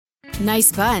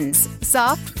Nice buns,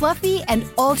 soft, fluffy, and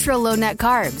ultra-low net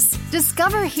carbs.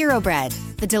 Discover Hero Bread,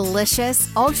 the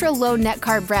delicious, ultra-low net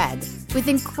carb bread with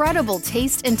incredible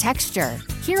taste and texture.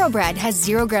 Hero Bread has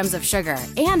 0 grams of sugar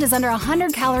and is under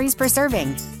 100 calories per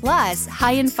serving. Plus,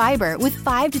 high in fiber with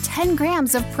 5 to 10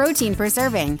 grams of protein per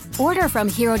serving. Order from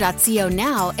hero.co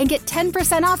now and get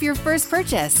 10% off your first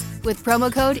purchase with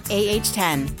promo code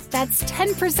AH10. That's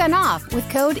 10% off with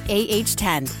code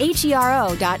AH10.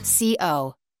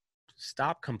 HERO.co.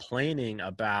 Stop complaining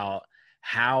about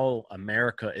how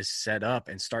America is set up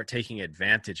and start taking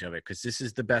advantage of it, because this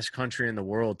is the best country in the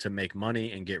world to make money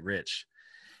and get rich.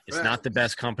 It's not the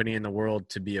best company in the world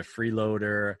to be a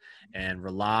freeloader and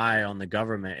rely on the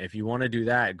government. If you want to do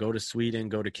that, go to Sweden,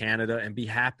 go to Canada, and be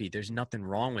happy. There's nothing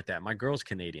wrong with that. My girl's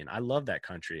Canadian. I love that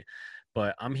country.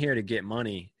 But I'm here to get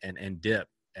money and dip.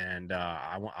 And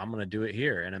I'm going to do it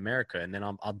here in America. And then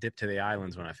I'll dip to the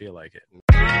islands when I feel like it.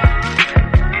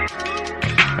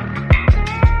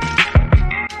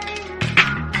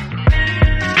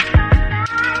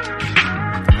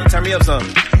 Turn me up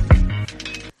some.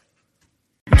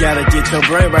 Gotta get your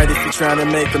brain right if you're trying to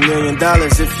make $1 million.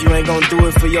 If you ain't gonna do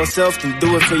it for yourself, then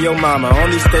do it for your mama.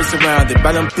 Only stay surrounded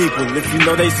by them people if you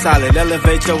know they solid.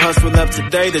 Elevate your hustle up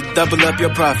today to double up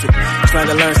your profit. Trying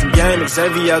to learn some game,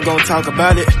 Xavier gonna talk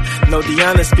about it. No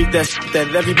Deanna, speak that shit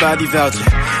that everybody vouching.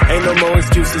 Ain't no more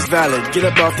excuses valid. Get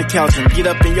up off the couch and get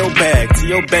up in your bag. To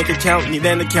your bank account, need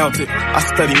an accountant. I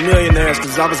study millionaires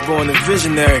cause I was born a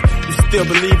visionary. You still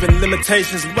believe in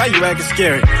limitations, why you acting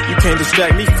scary? You can't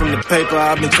distract me from the paper,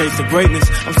 I've been chasing greatness.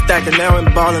 I'm stacking now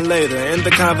and balling later. In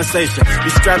the conversation, we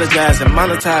strategizing,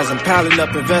 monetizing, piling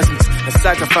up investments, and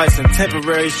sacrificing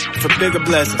temporary shit for bigger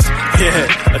blessings.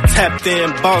 Yeah, a tapped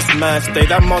in boss mind state.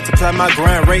 I multiply my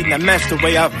grind rate and I match the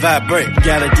way I vibrate.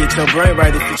 Gotta get your brain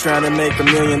right if you're trying to make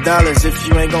 $1 million. If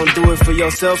you ain't gonna do it for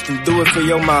yourself, then do it for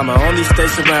your mama. Only stay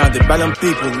surrounded by them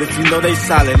people if you know they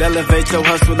solid. Elevate your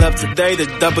hustle up today to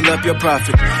double up your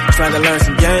profit. Trying to learn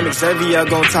some game, Xavier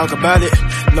gonna talk about it.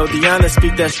 No Deanna,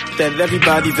 speak that shit that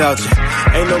everybody vouching.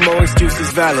 Ain't no more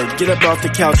excuses valid. Get up off the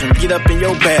couch and get up in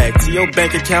your bag. To your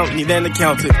bank account, need an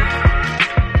accountant.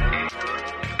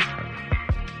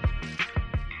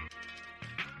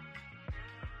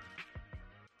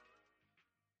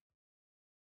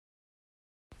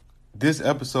 This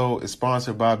episode is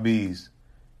sponsored by Bees.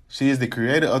 She is the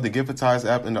creator of the Giftize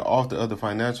app and the author of the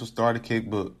Financial Starter Kit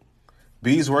book.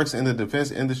 Bees works in the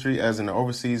defense industry as an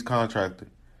overseas contractor.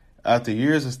 After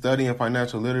years of studying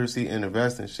financial literacy and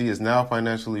investing, she is now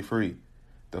financially free.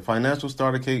 The Financial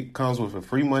Starter Kit comes with a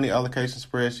free money allocation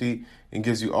spreadsheet and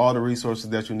gives you all the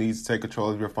resources that you need to take control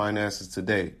of your finances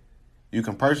today. You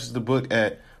can purchase the book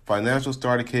at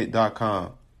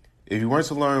financialstarterkit.com. If you want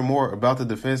to learn more about the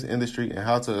defense industry and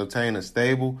how to obtain a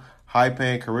stable,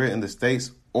 high-paying career in the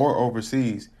States or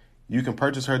overseas, you can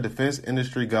purchase her Defense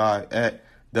Industry Guide at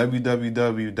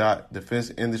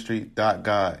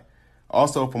www.defenseindustry.guide.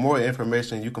 Also, for more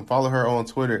information, you can follow her on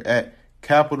Twitter at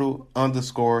 _SB.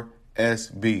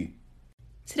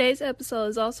 Today's episode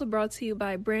is also brought to you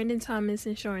by Brandon Thomas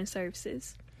Insurance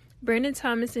Services. Brandon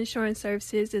Thomas Insurance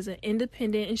Services is an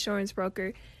independent insurance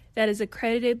broker that is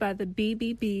accredited by the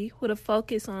BBB with a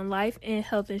focus on life and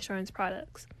health insurance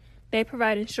products. They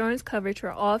provide insurance coverage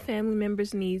for all family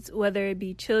members' needs, whether it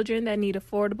be children that need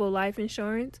affordable life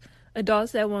insurance,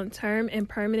 adults that want term and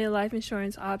permanent life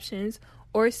insurance options,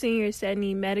 or seniors that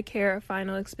need Medicare or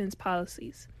final expense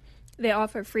policies. They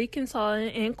offer free consulting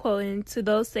and quoting to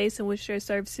those states in which their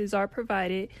services are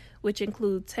provided, which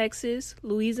include Texas,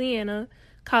 Louisiana,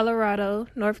 Colorado,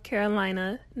 North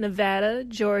Carolina, Nevada,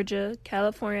 Georgia,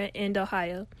 California, and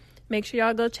Ohio. Make sure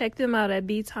y'all go check them out at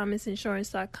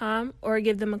bthomasinsurance.com or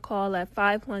give them a call at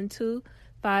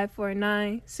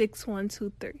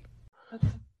 512-549-6123. Okay.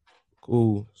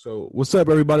 Cool. So what's up,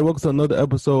 everybody? Welcome to another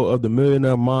episode of the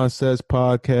Millionaire Mindsets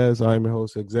Podcast. I'm your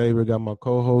host, Xavier. Got my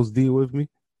co-host, D, with me.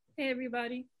 Hey,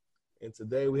 everybody. And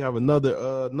today we have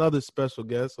another special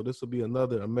guest. So this will be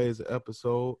another amazing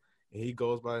episode. And he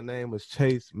goes by the name of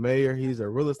Chase Maher. He's a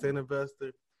real estate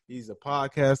investor. He's a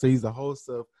podcaster. He's the host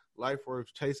of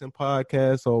LifeWorks Chasing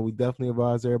Podcast. So we definitely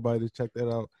advise everybody to check that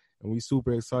out. And we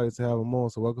super excited to have him on.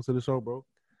 So welcome to the show, bro.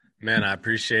 Man, I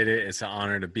appreciate it. It's an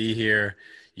honor to be here.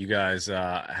 You guys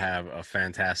have a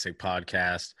fantastic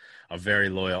podcast, a very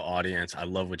loyal audience. I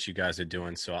love what you guys are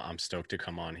doing. So I'm stoked to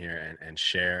come on here and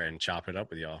share and chop it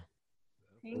up with y'all.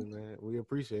 Hey, man, we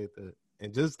appreciate that.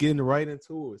 And just getting right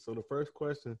into it. So the first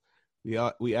question we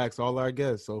ask all our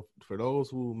guests. So for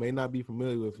those who may not be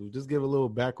familiar with you, just give a little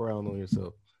background on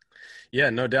yourself. Yeah,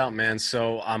 no doubt, man.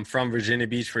 So I'm from Virginia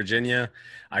Beach, Virginia.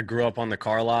 I grew up on the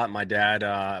car lot. My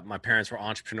parents were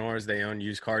entrepreneurs. They owned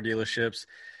used car dealerships.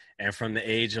 And from the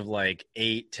age of like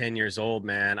 8, 10 years old,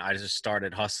 man, I just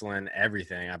started hustling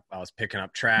everything. I was picking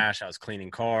up trash. I was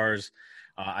cleaning cars.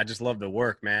 I just loved the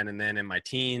work, man. And then in my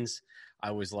teens, I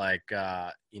was like,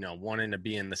 wanting to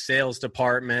be in the sales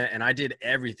department, and I did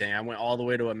everything. I went all the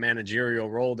way to a managerial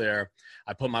role there.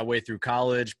 I put my way through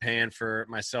college, paying for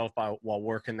myself while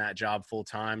working that job full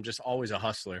time, just always a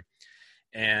hustler.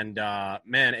 And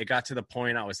man, it got to the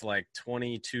point I was like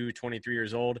 22, 23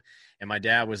 years old. And my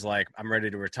dad was like, I'm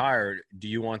ready to retire. Do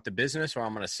you want the business or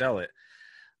I'm going to sell it?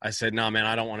 I said, no, man,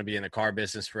 I don't want to be in the car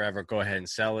business forever. Go ahead and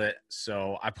sell it.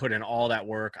 So I put in all that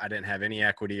work. I didn't have any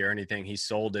equity or anything. He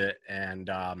sold it. And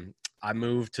I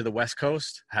moved to the West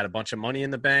Coast, had a bunch of money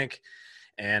in the bank,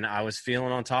 and I was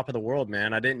feeling on top of the world,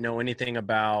 man. I didn't know anything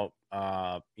about,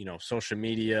 social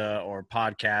media or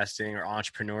podcasting or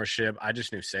entrepreneurship. I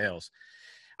just knew sales.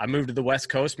 I moved to the West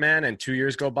Coast, man, and 2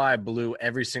 years go by, I blew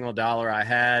every single dollar I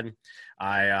had.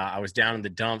 I was down in the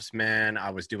dumps, man. I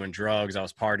was doing drugs. I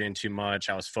was partying too much.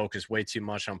 I was focused way too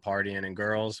much on partying and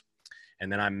girls.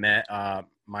 And then I met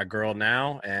my girl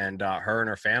now, and her and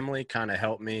her family kind of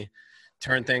helped me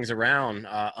turn things around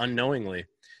unknowingly.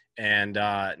 And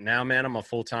now, man, I'm a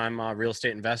full-time real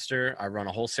estate investor. I run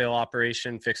a wholesale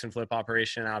operation, fix and flip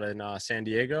operation out in San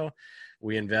Diego.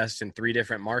 We invest in 3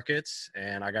 different markets,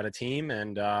 and I got a team,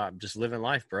 and I'm just living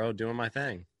life, bro, doing my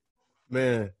thing.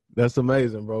 Man, that's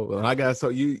amazing, bro. I got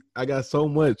so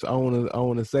much I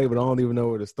want to say, but I don't even know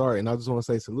where to start. And I just want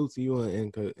to say salute to you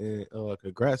and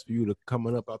congrats for you to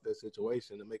coming up out that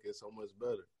situation and making it so much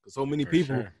better. Because so many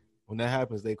people, sure, when that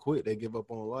happens, they quit, they give up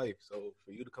on life. So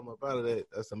for you to come up out of that,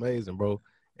 that's amazing, bro.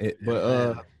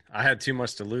 I had too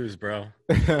much to lose, bro.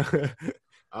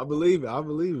 I believe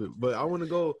it. But I want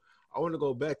to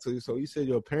go back to you. So you said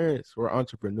your parents were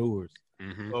entrepreneurs.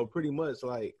 Mm-hmm. So pretty much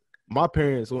like my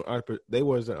parents, they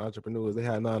wasn't entrepreneurs. They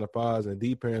had 9-to-5s, and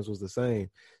D parents was the same.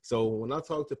 So when I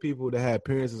talk to people that had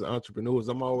parents as entrepreneurs,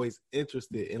 I'm always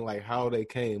interested in like how they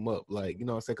came up. Like, you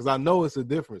know what I'm saying? Because I know it's a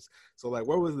difference. So like,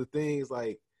 what was the things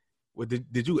like?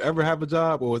 Did you ever have a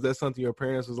job, or was that something your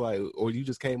parents was like, or you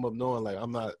just came up knowing like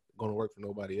I'm not going to work for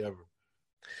nobody ever?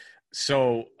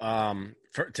 So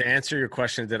to answer your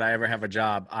question, did I ever have a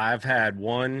job? I've had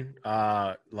one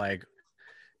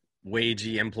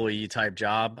wagey employee type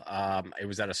job. It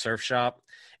was at a surf shop,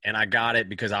 and I got it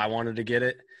because I wanted to get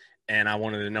it, and I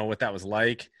wanted to know what that was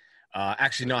like.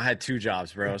 Actually, no, I had 2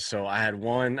 jobs, bro. So I had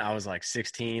one, I was like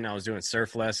 16. I was doing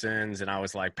surf lessons, and I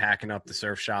was like packing up the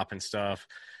surf shop and stuff.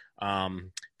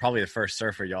 Probably the first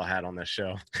surfer y'all had on this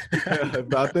show.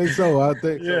 I think so.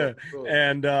 Yeah. So.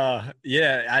 And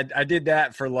I did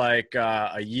that for like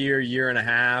a year and a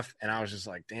half, and I was just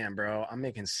like, damn, bro, I'm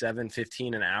making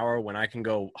 $7.15 an hour when I can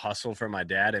go hustle for my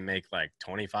dad and make like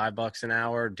 $25 an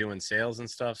hour doing sales and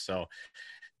stuff. So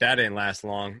that didn't last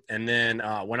long. And then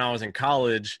when I was in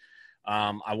college,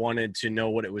 I wanted to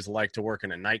know what it was like to work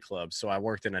in a nightclub. So I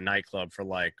worked in a nightclub for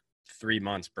like 3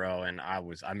 months, bro. And I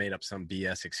made up some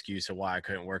BS excuse of why I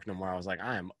couldn't work no more. I was like,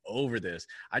 I am over this.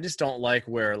 I just don't like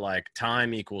where like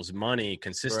time equals money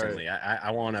consistently. Right.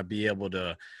 I want to be able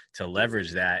to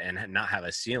leverage that and not have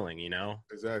a ceiling, you know?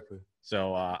 Exactly.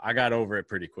 So I got over it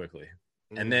pretty quickly.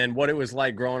 Mm-hmm. And then what it was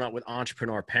like growing up with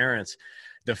entrepreneur parents,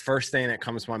 the first thing that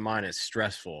comes to my mind is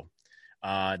stressful.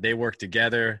 They worked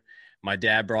together. My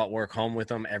dad brought work home with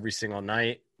him every single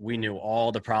night. We knew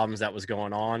all the problems that was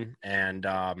going on. And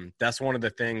that's one of the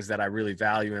things that I really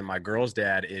value in my girl's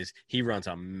dad is he runs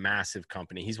a massive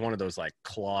company. He's one of those like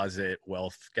closet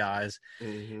wealth guys,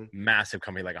 mm-hmm. Massive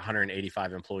company, like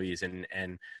 185 employees.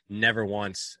 And never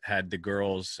once had the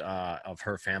girls of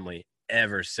her family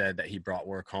ever said that he brought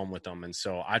work home with them. And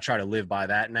so I try to live by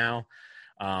that now.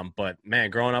 But man,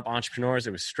 growing up entrepreneurs,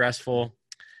 it was stressful.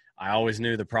 I always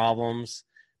knew the problems.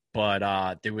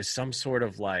 But there was some sort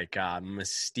of like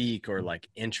mystique or like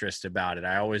interest about it.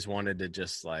 I always wanted to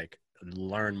just like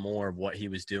learn more of what he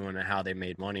was doing and how they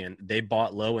made money. And they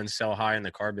bought low and sell high in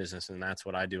the car business, and that's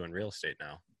what I do in real estate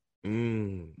now.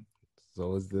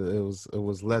 So it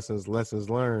was lessons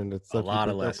learned. It's a lot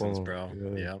of lessons, bro.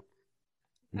 Yeah.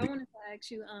 I wanted to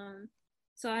ask you,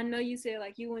 so I know you said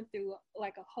like you went through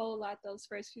like a whole lot those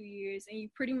first few years, and you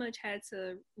pretty much had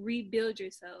to rebuild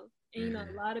yourself. And, you know,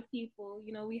 a lot of people,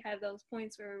 you know, we have those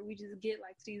points where we just get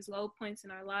like these low points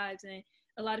in our lives. And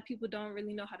a lot of people don't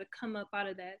really know how to come up out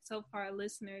of that. So for our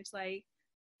listeners, like,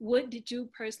 what did you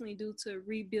personally do to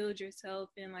rebuild yourself?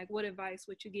 And like, what advice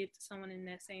would you give to someone in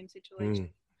that same situation?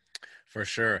 For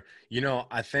sure. You know,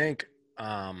 I think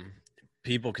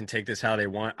people can take this how they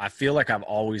want. I feel like I've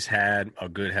always had a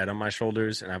good head on my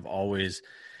shoulders, and I've always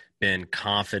been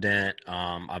confident.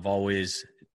 I've always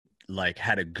like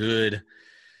had a good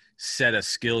set of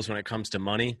skills when it comes to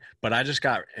money, but I just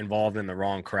got involved in the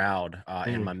wrong crowd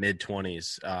in my mid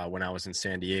 20s when I was in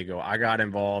San Diego. I got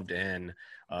involved in,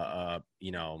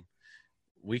 you know,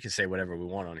 we can say whatever we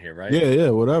want on here, right? Yeah,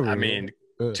 whatever. I mean,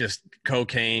 just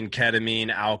cocaine,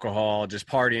 ketamine, alcohol, just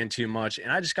partying too much.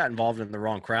 And I just got involved in the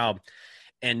wrong crowd.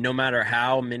 And no matter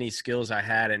how many skills I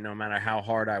had and no matter how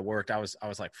hard I worked, I was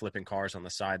like flipping cars on the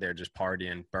side there, just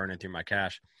partying, burning through my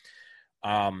cash.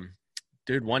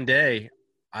 Dude, one day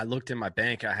I looked in my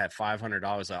bank, I had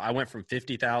 $500. I went from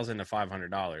 $50,000 to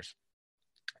 $500.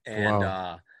 And,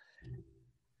 wow.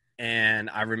 And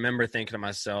I remember thinking to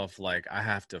myself, like, I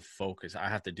have to focus. I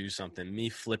have to do something. Me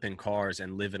flipping cars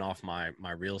and living off my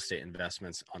real estate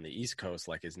investments on the East Coast,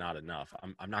 like, is not enough.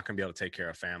 I'm not going to be able to take care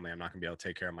of family. I'm not going to be able to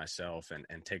take care of myself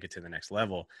and take it to the next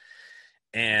level.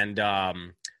 And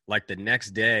like the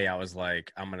next day I was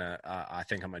like, I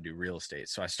think I'm going to do real estate.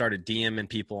 So I started DMing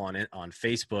people on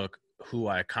Facebook who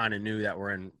I kind of knew that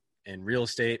were in real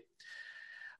estate.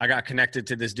 I got connected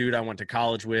to this dude I went to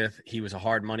college with. He was a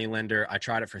hard money lender. I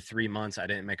tried it for 3 months. I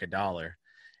didn't make $1.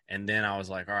 And then I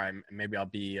was like, all right, maybe I'll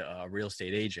be a real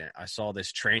estate agent. I saw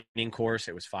this training course.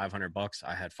 It was $500.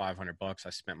 I had $500. I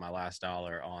spent my last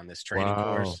dollar on this training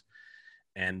course.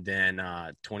 And then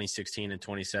 2016 and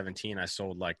 2017, I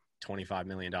sold like $25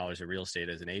 million of real estate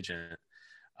as an agent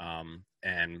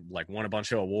and like won a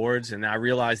bunch of awards. And I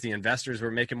realized the investors were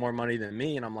making more money than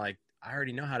me. And I'm like, I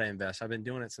already know how to invest. I've been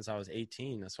doing it since I was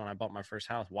 18. That's when I bought my first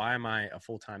house. Why am I a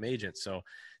full-time agent? So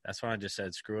that's when I just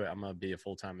said, screw it. I'm going to be a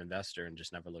full-time investor and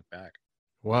just never look back.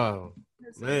 Wow,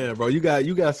 man, bro, you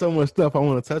got so much stuff I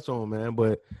want to touch on, man.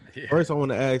 But first I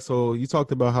want to ask, so you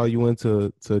talked about how you went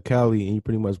to Cali and you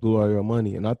pretty much blew all your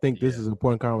money. And I think this is an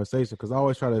important conversation because I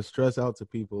always try to stress out to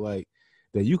people like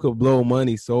that you could blow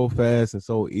money so fast and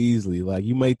so easily. Like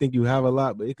you may think you have a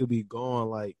lot, but it could be gone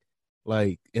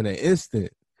like in an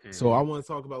instant. So I want to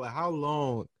talk about like how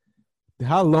long,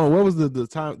 what was the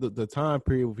time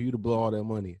period for you to blow all that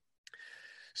money?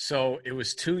 So it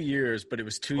was 2 years, but it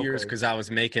was 2 years because I was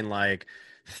making like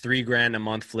 $3,000 a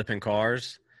month flipping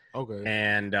cars. Okay.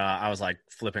 And I was like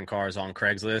flipping cars on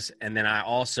Craigslist. And then I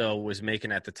also was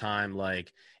making at the time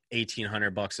like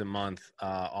 $1,800 a month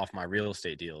off my real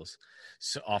estate deals.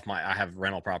 So I have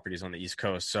rental properties on the East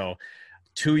Coast. So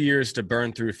 2 years to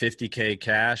burn through $50K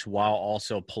cash while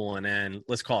also pulling in,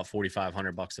 let's call it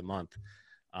 $4,500 a month.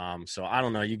 So I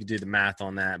don't know, you could do the math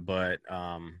on that, but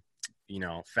you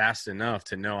know, fast enough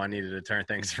to know I needed to turn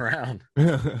things around.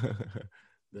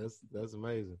 That's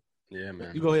amazing. Yeah,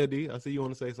 man. You go ahead, D. I see you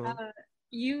want to say something.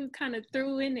 You kind of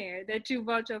threw in there that you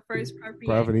bought your first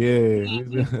property.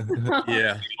 Yeah.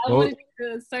 Yeah. I wanted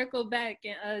you to circle back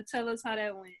and tell us how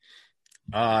that went.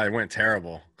 It went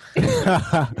terrible.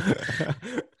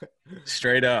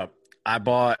 Straight up. I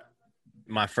bought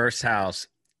my first house,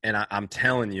 and I'm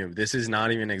telling you, this is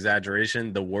not even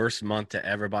exaggeration, the worst month to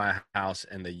ever buy a house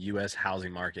in the U.S.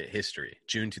 housing market history,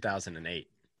 June 2008.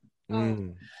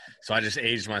 So I just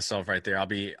aged myself right there.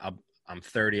 I'm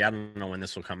 30. I don't know when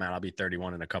this will come out. I'll be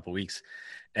 31 in a couple weeks.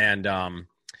 And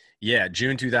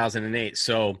June 2008.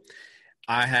 So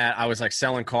I was like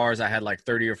selling cars. I had like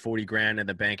 30 or 40 grand in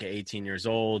the bank at 18 years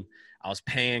old. I was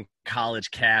paying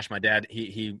college cash. My dad,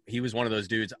 he was one of those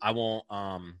dudes. I won't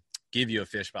give you a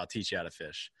fish, but I'll teach you how to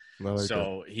fish.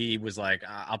 So he was like,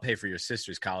 I'll pay for your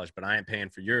sister's college, but I ain't paying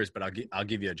for yours, but I'll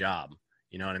give you a job.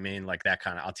 You know what I mean? Like that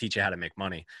kind of, I'll teach you how to make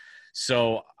money.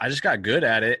 So I just got good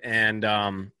at it. And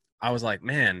I was like,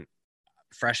 man,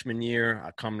 freshman year,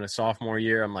 I come to sophomore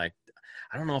year. I'm like,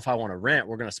 I don't know if I want to rent.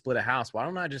 We're going to split a house. Why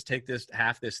don't I just take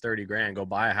half this 30 grand, go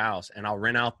buy a house, and I'll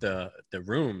rent out the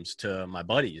rooms to my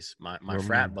buddies, my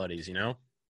frat buddies, you know?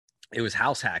 It was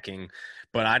house hacking,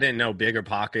 but I didn't know bigger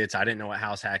pockets. I didn't know what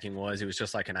house hacking was. It was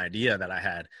just like an idea that I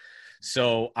had.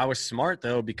 So I was smart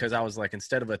though, because I was like,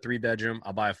 instead of a 3-bedroom,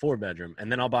 I'll buy a 4-bedroom,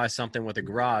 and then I'll buy something with a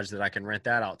garage that I can rent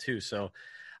that out too. So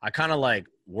I kind of like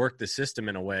worked the system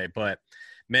in a way, but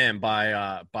man,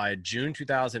 by June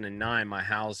 2009, my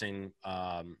housing,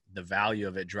 the value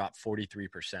of it dropped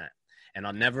 43%. And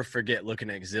I'll never forget looking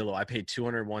at Zillow. I paid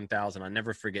 $201,000. I'll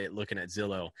never forget looking at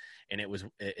Zillow, and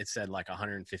it said like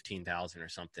 $115,000 or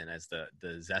something as the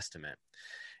Zestimate.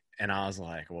 And I was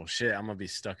like, well, shit, I'm gonna be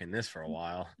stuck in this for a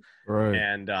while. Right.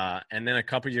 And then a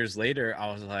couple years later,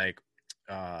 I was like,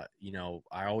 you know,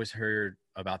 I always heard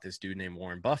about this dude named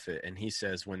Warren Buffett, and he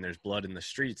says, when there's blood in the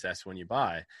streets, that's when you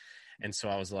buy. And so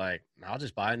I was like, I'll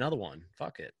just buy another one.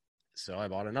 Fuck it. So I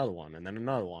bought another one, and then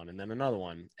another one, and then another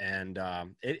one. And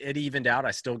it evened out.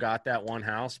 I still got that one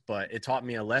house, but it taught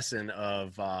me a lesson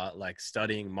of like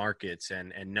studying markets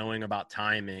and knowing about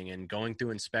timing and going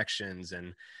through inspections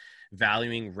and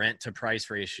valuing rent to price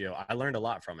ratio. I learned a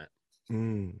lot from it.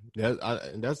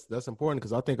 That's important,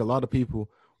 because I think a lot of people,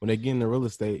 when they get into real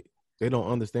estate, they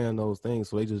don't understand those things.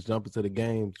 So they just jump into the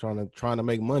game trying to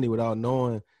make money without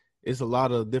knowing it's a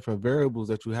lot of different variables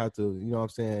that you have to, you know what I'm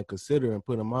saying, consider and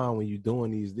put in mind when you're doing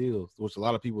these deals, which a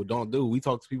lot of people don't do. We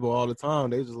talk to people all the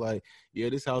time. They just like, yeah,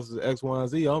 this house is X, Y, and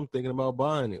Z. I'm thinking about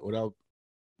buying it without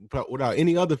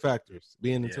any other factors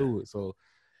being into it. So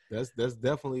that's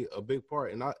definitely a big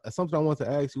part. And something I want to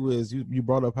ask you is, you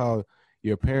brought up how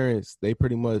your parents, they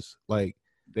pretty much like,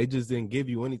 they just didn't give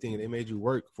you anything. They made you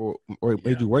work for, or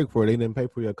made you work for it. They didn't pay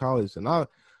for your college. And I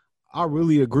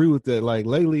really agree with that. Like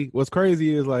lately, what's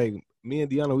crazy is like me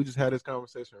and Deanna, we just had this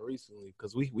conversation recently,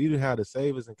 because we didn't have a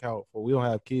savings account for, we don't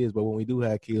have kids, but when we do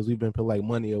have kids, we've been putting like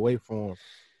money away from them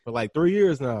for like 3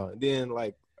 years now. And then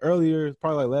like earlier,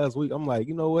 probably like last week, I'm like,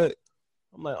 you know what?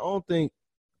 I'm like, I don't think,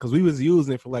 because we was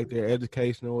using it for like their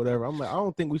education or whatever. I'm like, I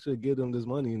don't think we should give them this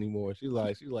money anymore. She's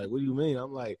like, what do you mean?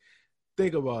 I'm like,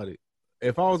 think about it.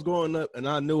 If I was growing up and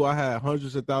I knew I had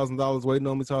hundreds of $1,000s waiting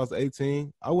on me till I was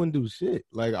 18, I wouldn't do shit.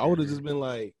 Like I would have just been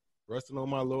like resting on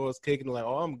my laurels, kicking like,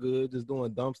 oh, I'm good, just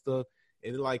doing dumb stuff.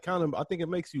 And like kind of, I think it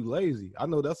makes you lazy. I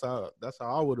know that's how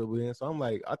I would have been. So I'm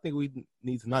like, I think we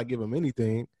need to not give them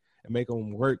anything and make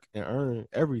them work and earn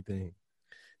everything.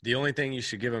 The only thing you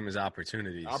should give them is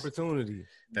opportunity,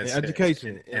 that's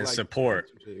education, and like, support.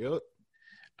 Yep.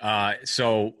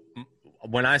 So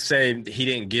when I say he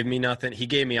didn't give me nothing, he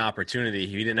gave me opportunity.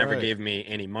 He didn't ever give me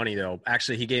any money, though.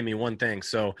 Actually, he gave me one thing.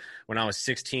 So when I was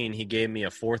 16, he gave me a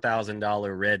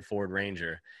 $4,000 red Ford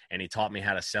Ranger, and he taught me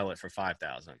how to sell it for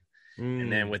 $5,000.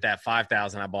 And then with that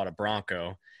 $5,000, I bought a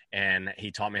Bronco, and he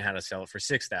taught me how to sell it for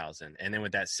 $6,000. And then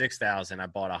with that $6,000, I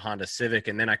bought a Honda Civic,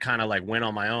 and then I kind of like went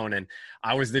on my own. And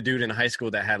I was the dude in high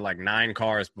school that had like 9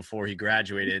 cars before he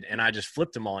graduated, and I just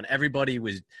flipped them all. And everybody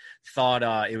thought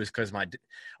it was because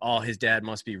his dad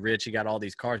must be rich. He got all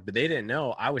these cars, but they didn't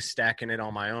know I was stacking it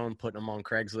on my own, putting them on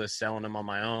Craigslist, selling them on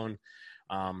my own.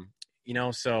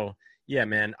 So yeah,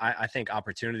 man, I think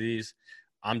opportunities.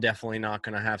 I'm definitely not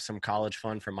going to have some college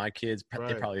fund for my kids. Right.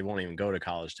 They probably won't even go to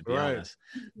college, to be honest.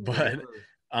 But,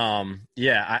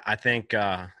 I think,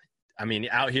 out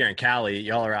here in Cali,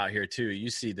 y'all are out here too. You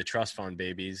see the trust fund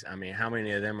babies. I mean, how many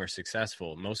of them are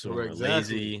successful? Most of them are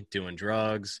lazy, doing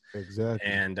drugs. Exactly.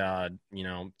 And,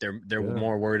 they're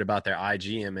more worried about their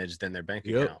IG image than their bank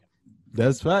account.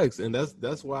 That's facts. And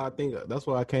that's why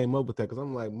I came up with that. Cause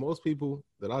I'm like, most people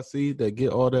that I see that get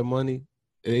all that money,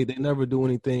 they never do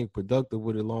anything productive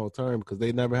with it long term, because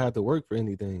they never had to work for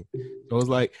anything. So it's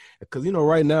like, because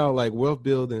right now, like wealth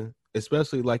building,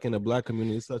 especially like in the Black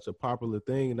community, is such a popular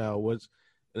thing now.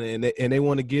 And they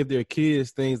want to give their kids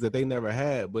things that they never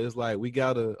had. But it's like, we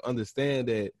gotta understand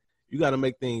that you gotta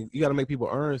make people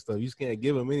earn stuff. You just can't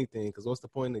give them anything, because what's the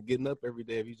point of getting up every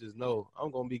day if you just know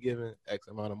I'm gonna be given X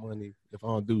amount of money if I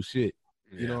don't do shit?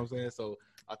 You know what I'm saying? So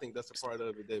I think that's a part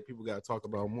of it that people gotta talk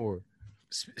about more.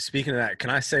 Speaking of that, can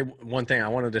I say one thing I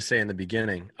wanted to say in the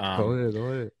beginning? Go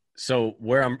ahead. So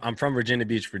where I'm from Virginia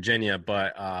Beach, Virginia,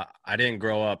 but I didn't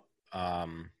grow up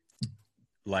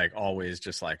like always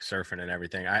just like surfing and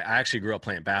everything. I actually grew up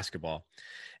playing basketball,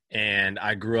 and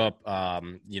I grew up,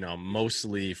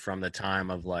 mostly from the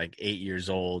time of like 8 years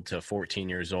old to 14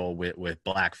 years old with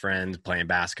Black friends playing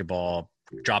basketball,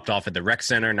 dropped off at the rec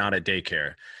center, not at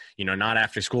daycare. Not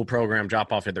after school program,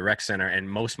 drop off at the rec center. And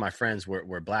most of my friends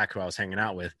were Black who I was hanging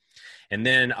out with. And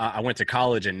then I went to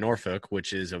college in Norfolk,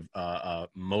 which is a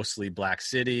mostly Black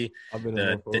city.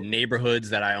 The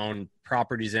neighborhoods that I own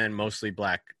properties in, mostly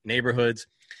Black neighborhoods.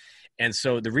 And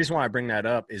so the reason why I bring that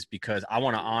up is because I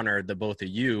want to honor the both of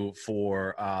you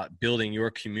for building your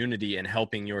community and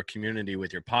helping your community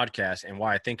with your podcast. And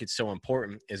why I think it's so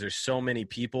important is there's so many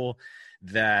people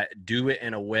that do it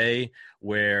in a way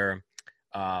where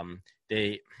I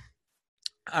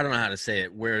don't know how to say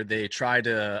it, where they try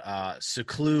to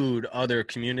seclude other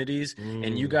communities,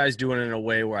 and you guys do it in a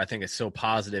way where I think it's so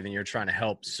positive, and you're trying to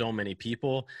help so many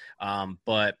people.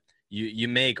 But you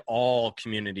make all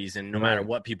communities, and no matter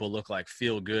what people look like,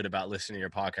 feel good about listening to your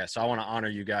podcast. So I want to honor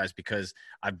you guys, because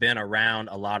I've been around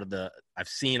I've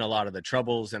seen a lot of the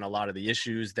troubles and a lot of the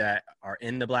issues that are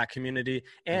in the Black community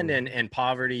and in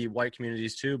poverty, white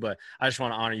communities too. But I just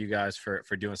want to honor you guys for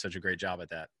doing such a great job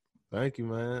at that. Thank you,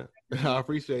 man. I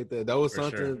appreciate that. That was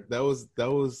something. Sure. That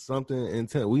was something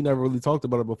intent. We never really talked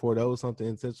about it before. That was something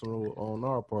intentional on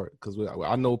our part, because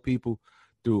I know people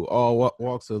through all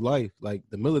walks of life. Like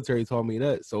the military taught me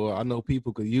that. So I know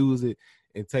people could use it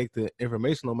and take the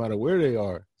information no matter where they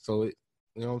are. So you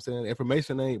know what I'm saying?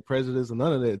 Information ain't prejudice or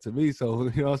none of that to me. So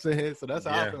you know what I'm saying? So that's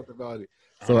how I felt about it.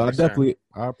 So 100%.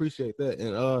 I appreciate that.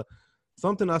 And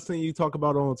something I seen you talk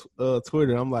about on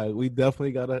Twitter, I'm like, we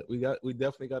definitely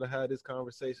gotta have this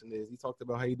conversation. Is you talked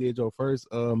about how you did your first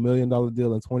 $1 million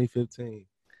deal in 2015.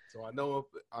 So I know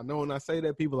when I say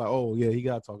that, people are like, oh yeah, he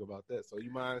gotta talk about that. So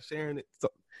you mind sharing it? So,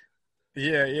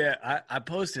 Yeah. I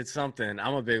posted something.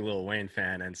 I'm a big Lil Wayne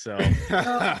fan, and so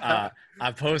I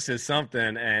posted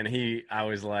something, and I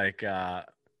was like,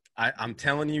 I'm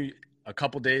telling you, a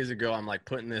couple days ago, I'm like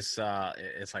putting this.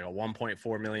 It's like a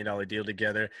 $1.4 million deal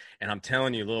together, and I'm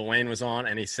telling you, Lil Wayne was on,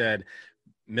 and he said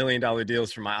 $1 million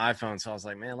deals for my iPhone. So I was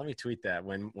like, man, let me tweet that.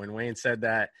 When Wayne said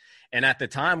that, and at the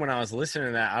time when I was listening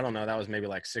to that, I don't know, that was maybe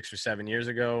like 6 or 7 years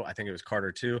ago. I think it was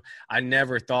Carter 2. I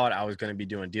never thought I was going to be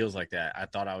doing deals like that. I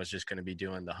thought I was just going to be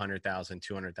doing the $100,000,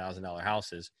 $200,000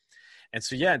 houses. And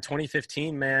so, yeah, in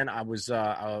 2015, man, I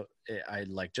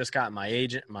like just got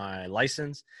my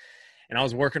license, and I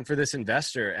was working for this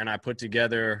investor, and I put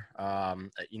together, a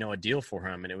deal for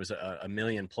him, and it was a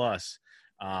million plus.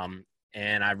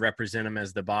 And I'd represent him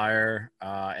as the buyer,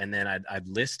 and then I'd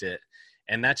list it.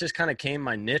 And that just kind of came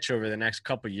my niche over the next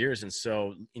couple of years. And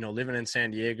so, living in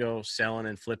San Diego, selling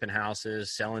and flipping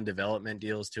houses, selling development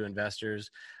deals to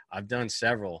investors, I've done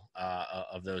several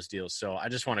of those deals. So I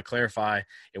just want to clarify,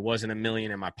 it wasn't $1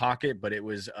 million in my pocket, but it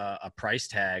was a price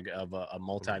tag of a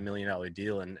multi-million-dollar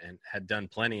deal, and had done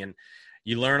plenty. And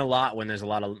you learn a lot when there's a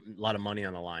lot of money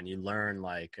on the line. You learn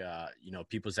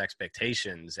people's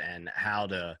expectations and how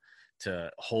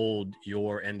to hold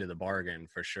your end of the bargain,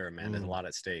 for sure, man. There's a lot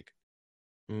at stake.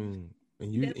 And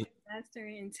you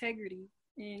mastering integrity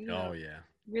and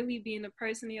really being a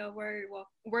person of your word while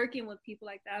working with people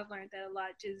like that. I've learned that a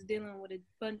lot, just dealing with a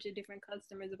bunch of different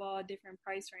customers of all different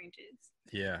price ranges.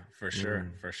 Yeah, for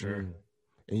sure.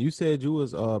 And you said you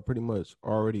was pretty much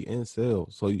already in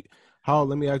sales. So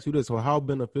let me ask you this. So how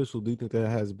beneficial do you think that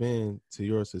has been to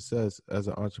your success as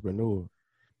an entrepreneur?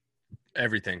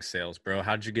 Everything's sales, bro.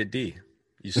 How'd you get D?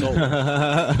 You sold.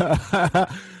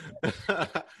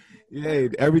 Yeah,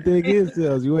 everything is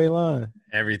sales. You ain't lying.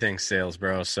 Everything's sales,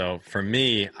 bro. So for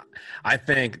me, I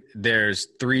think there's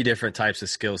 3 different types of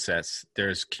skill sets.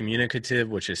 There's communicative,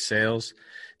 which is sales.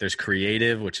 There's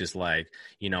creative, which is like,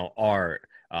 art,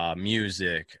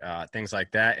 music, things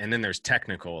like that. And then there's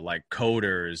technical, like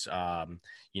coders,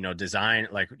 design,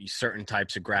 like certain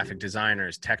types of graphic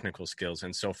designers, technical skills.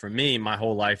 And so for me, my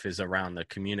whole life is around the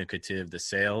communicative, the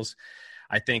sales.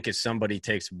 I think if somebody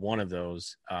takes one of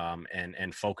those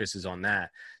and focuses on that,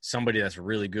 somebody that's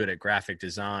really good at graphic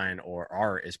design or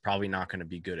art is probably not going to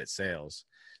be good at sales.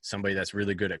 Somebody that's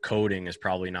really good at coding is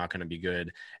probably not going to be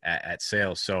good at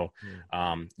sales. So,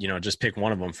 just pick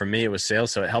one of them. For me, it was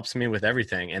sales. So it helps me with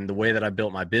everything. And the way that I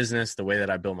built my business, the way that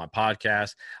I built my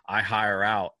podcast, I hire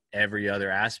out every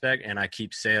other aspect, and I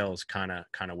keep sales kind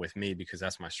of with me because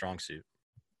that's my strong suit.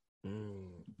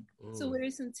 So what are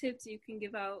some tips you can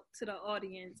give out to the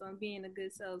audience on being a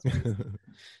good salesperson?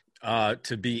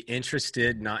 To be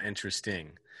interested, not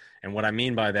interesting. And what I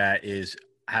mean by that is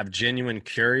have genuine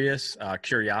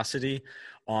curiosity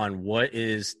on what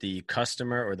is the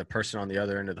customer or the person on the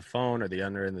other end of the phone or the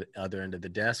other end of the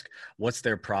desk, what's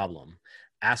their problem?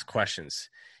 Ask questions.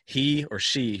 He or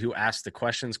she who asks the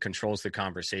questions controls the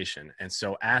conversation. And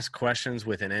so ask questions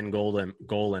with an end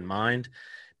goal in mind.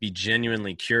 Be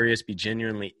genuinely curious, be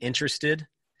genuinely interested,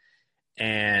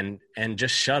 and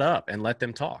just shut up and let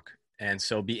them talk. And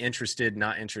so be interested,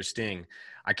 not interesting.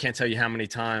 I can't tell you how many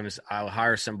times I'll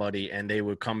hire somebody and they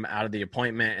would come out of the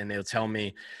appointment and they'll tell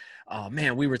me, oh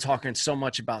man, we were talking so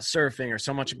much about surfing or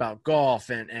so much about golf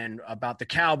and about the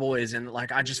Cowboys. And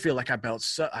like, I just feel like I built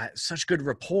such good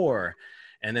rapport.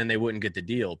 And then they wouldn't get the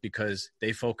deal because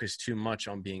they focus too much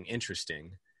on being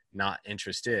interesting, not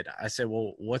interested. I said,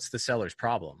 well, what's the seller's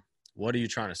problem? What are you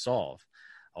trying to solve?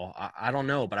 Oh, I don't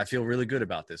know, but I feel really good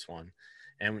about this one.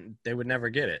 And they would never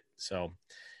get it. So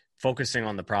focusing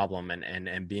on the problem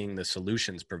and being the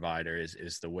solutions provider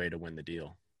is the way to win the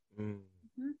deal.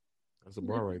 Mm-hmm. That's a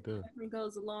bar right there. It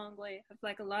goes a long way. I feel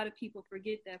like a lot of people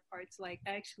forget that part, to like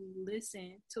actually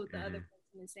listen to what the other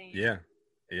person is saying.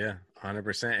 Yeah,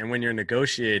 100%. And when you're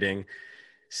negotiating,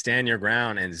 stand your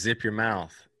ground and zip your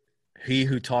mouth. He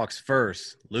who talks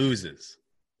first loses.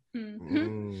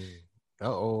 Mm-hmm.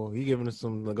 He giving us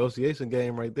some negotiation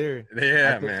game right there.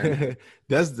 Yeah, man.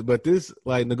 But this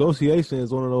like negotiation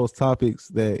is one of those topics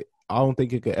that I don't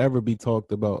think it could ever be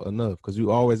talked about enough because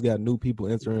you always got new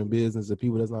people entering business and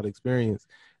people that's not experienced.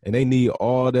 and they need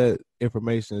all that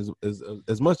information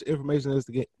as much information as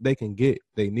they can get.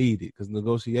 They need it because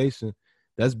negotiation,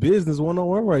 that's business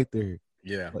 101 right there.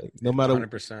 Yeah, like, no matter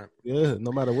 100%. Yeah,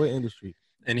 no matter what industry.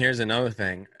 And here's another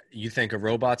thing: you think a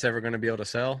robot's ever going to be able to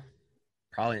sell?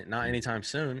 Probably not anytime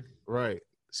soon. Right.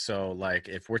 So, like,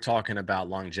 if we're talking about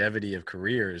longevity of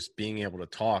careers, being able to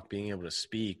talk, being able to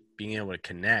speak, being able to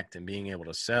connect, and being able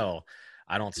to sell,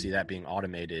 I don't see that being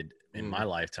automated in my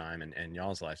lifetime and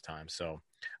y'all's lifetime. So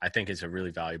I think it's a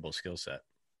really valuable skill set.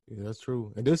 Yeah, that's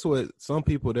true. And this is what some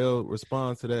people, they'll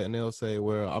respond to that and they'll say,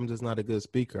 well, I'm just not a good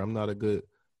speaker. I'm not a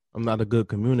good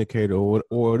communicator or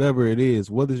whatever it is.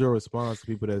 What is your response to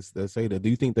people that say that? Do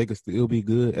you think they could still be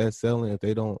good at selling if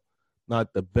they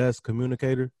not the best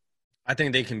communicator? I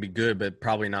think they can be good, but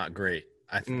probably not great.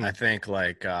 I think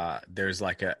like there's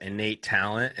like an innate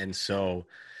talent. And so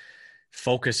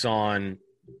focus on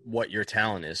what your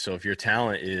talent is. So if your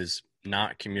talent is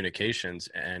not communications,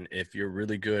 and if you're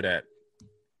really good at,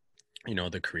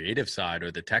 the creative side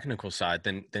or the technical side,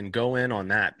 then go in on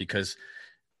that, because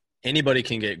anybody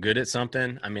can get good at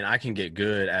something. I mean, I can get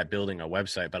good at building a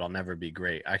website, but I'll never be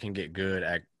great. I can get good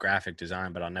at graphic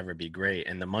design, but I'll never be great.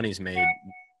 And the money's made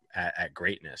at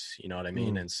greatness. You know what I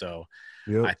mean? And so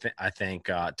I think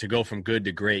to go from good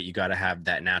to great, you got to have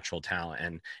that natural talent,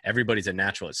 and everybody's a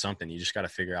natural at something. You just got to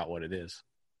figure out what it is.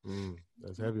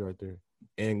 That's heavy right there.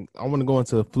 And I want to go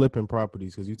into flipping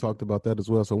properties because you talked about that as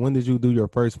well. So when did you do your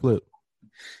first flip?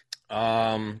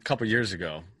 A couple years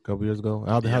ago. How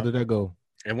did that go?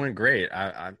 It went great.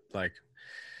 I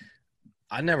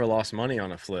never lost money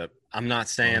on a flip. I'm not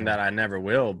saying that I never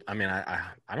will. I mean,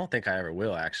 I don't think I ever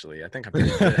will, actually. I think I'm pretty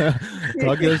good.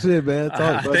 Talk your shit, man.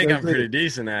 I think I'm pretty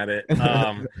decent at it.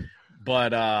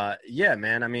 But yeah,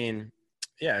 man, I mean,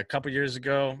 yeah, a couple years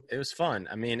ago, it was fun.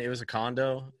 I mean, it was a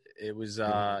condo. It was,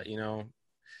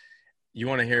 you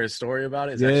want to hear a story about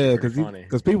it? It's actually pretty funny.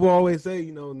 Because people always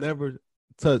say, never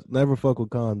fuck with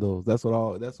condos. That's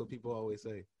what people always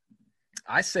say.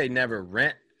 I say never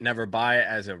buy it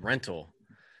as a rental.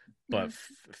 But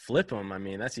flip them, I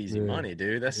mean, that's easy money,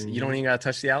 dude. You don't even got to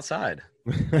touch the outside.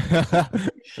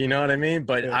 You know what I mean?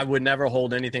 But I would never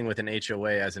hold anything with an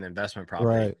HOA as an investment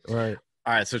property. Right.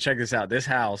 All right, so check this out. This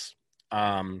house,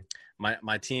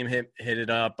 my team hit it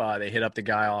up. They hit up the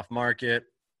guy off market.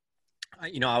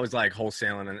 I was like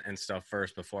wholesaling and stuff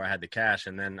first before I had the cash.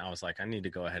 And then I was like, I need to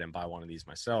go ahead and buy one of these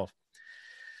myself.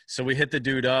 So we hit the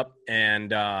dude up,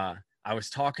 and I was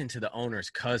talking to the owner's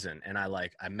cousin, and I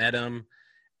met him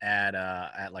at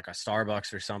like a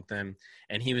Starbucks or something,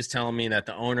 and he was telling me that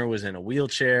the owner was in a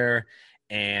wheelchair,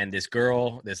 and this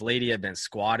lady had been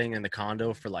squatting in the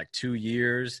condo for like 2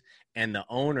 years, and the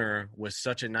owner was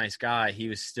such a nice guy, he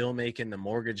was still making the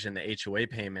mortgage and the HOA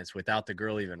payments without the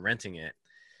girl even renting it.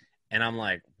 And I'm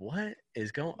like, what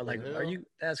is going, like, are you,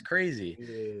 that's crazy.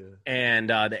 Yeah. And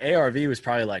the ARV was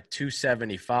probably like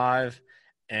 275,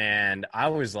 and I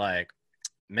was like,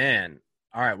 man,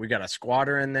 all right, we got a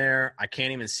squatter in there. I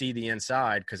can't even see the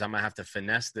inside because I'm going to have to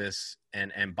finesse this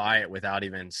and buy it without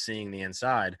even seeing the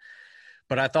inside.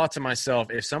 But I thought to myself,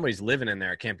 if somebody's living in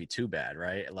there, it can't be too bad,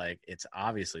 right? Like, it's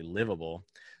obviously livable.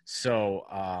 So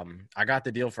I got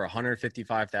the deal for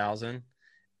 $155,000,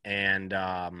 and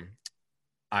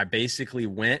I basically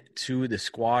went to the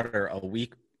squatter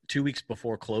 2 weeks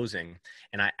before closing,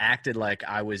 and I acted like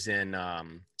I was in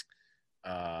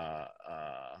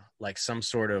like some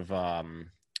sort of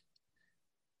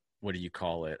what do you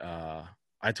call it?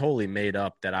 I totally made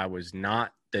up that I was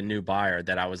not the new buyer,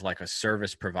 that I was like a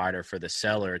service provider for the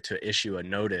seller to issue a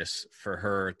notice for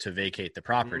her to vacate the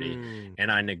property.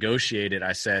 And I negotiated.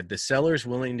 I said, the seller's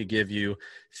willing to give you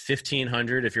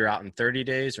 $1,500 if you're out in 30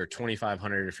 days or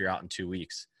 $2,500 if you're out in 2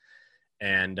 weeks.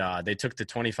 And they took the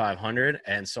 $2,500.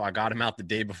 And so I got them out the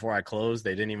day before I closed.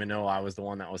 They didn't even know I was the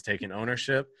one that was taking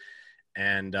ownership.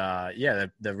 And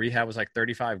the rehab was like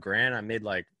 $35,000. I made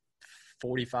like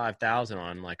 $45,000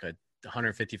 on like a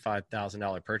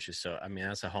 $155,000 purchase. So I mean,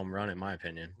 that's a home run in my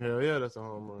opinion. Hell yeah, that's a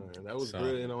home run. And that was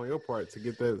brilliant on your part to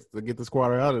get the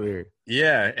squatter out of there.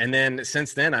 Yeah, and then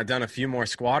since then I've done a few more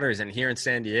squatters, and here in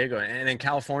San Diego and in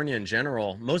California in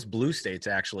general, most blue states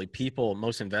actually,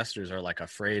 most investors are like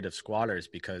afraid of squatters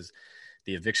because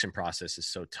the eviction process is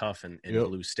so tough in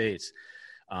blue states.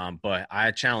 But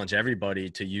I challenge everybody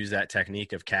to use that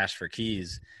technique of cash for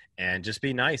keys and just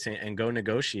be nice and go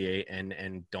negotiate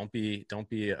and don't be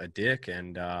a dick.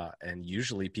 And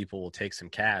usually people will take some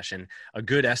cash, and a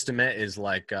good estimate is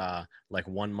like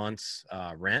 1 month's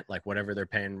rent, like whatever they're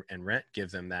paying in rent, give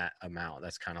them that amount.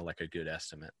 That's kind of like a good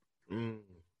estimate. Do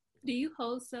you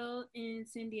wholesale in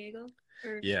San Diego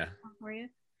or yeah. California?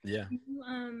 Yeah. Do you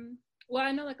Well,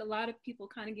 I know like a lot of people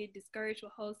kind of get discouraged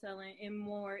with wholesaling in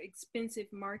more expensive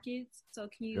markets. So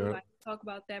can you Yeah. like talk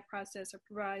about that process or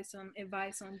provide some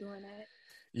advice on doing that?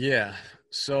 Yeah.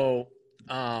 So,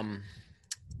 um,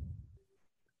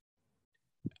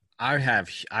 I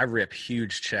rip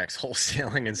huge checks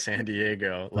wholesaling in San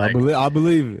Diego, like I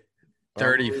believe it.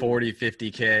 30, 40,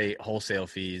 50K wholesale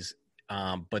fees.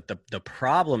 But the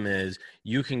problem is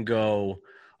you can go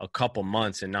a couple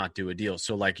months and not do a deal.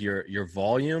 So like your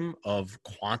volume of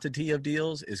quantity of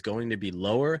deals is going to be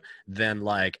lower than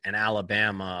like an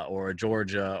Alabama or a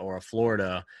Georgia or a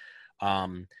Florida.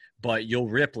 Um, but you'll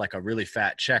rip like a really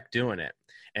fat check doing it.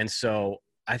 And so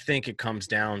I think it comes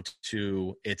down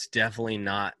to it's definitely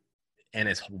not, and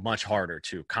it's much harder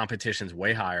too. Competition's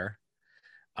way higher.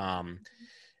 Um,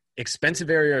 Expensive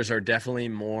areas are definitely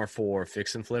more for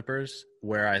fix and flippers,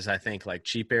 whereas I think like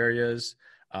cheap areas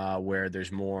where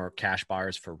there's more cash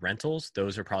buyers for rentals,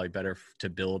 those are probably better to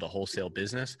build a wholesale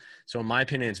business. So in my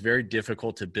opinion, it's very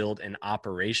difficult to build an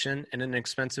operation in an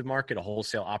expensive market, a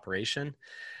wholesale operation,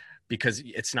 because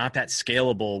it's not that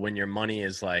scalable when your money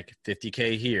is like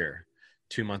 50K here,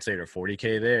 2 months later,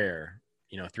 40K there,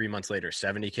 3 months later,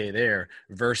 70K there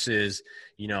versus,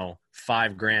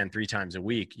 $5,000 3 times a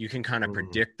week. You can kind of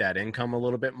predict that income a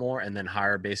little bit more and then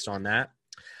hire based on that.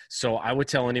 So I would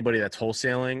tell anybody that's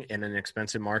wholesaling in an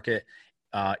expensive market,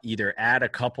 either add a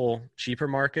couple cheaper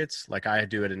markets, like I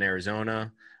do it in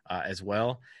Arizona as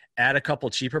well, add a couple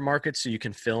cheaper markets so you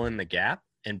can fill in the gap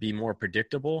and be more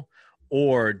predictable,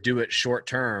 or do it short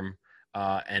term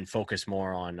and focus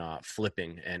more on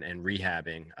flipping and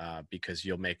rehabbing because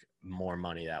you'll make more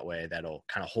money that way. That'll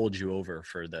kind of hold you over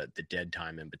for the dead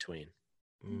time in between.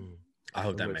 I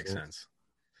hope that makes sense.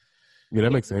 Yeah,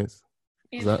 that makes sense.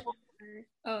 And That,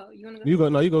 you want to go? you go.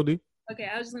 No, you go, D. Okay,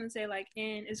 I was just gonna say like,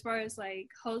 and as far as like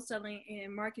wholesaling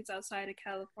in markets outside of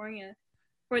California,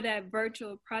 for that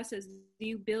virtual process, do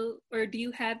you build or do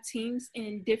you have teams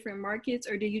in different markets,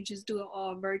 or do you just do it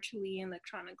all virtually and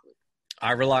electronically?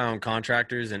 I rely on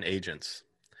contractors and agents.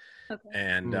 Okay.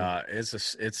 And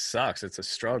it sucks. It's a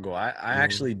struggle. I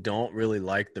actually don't really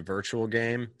like the virtual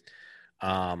game.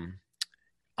 I'm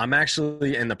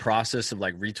actually in the process of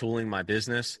like retooling my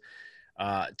business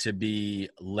to be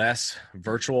less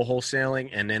virtual wholesaling,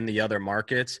 and in the other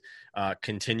markets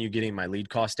continue getting my lead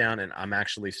costs down. And I'm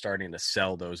actually starting to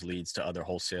sell those leads to other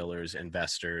wholesalers,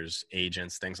 investors,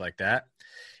 agents, things like that.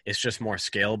 It's just more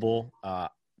scalable.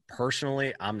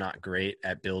 Personally, I'm not great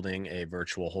at building a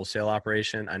virtual wholesale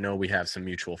operation. I know we have some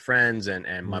mutual friends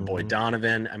and my boy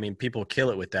Donovan. I mean, people kill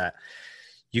it with that.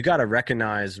 You got to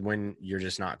recognize when you're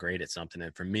just not great at something.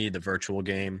 And for me, the virtual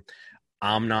game,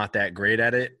 I'm not that great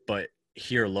at it, but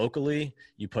here locally,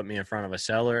 you put me in front of a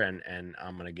seller and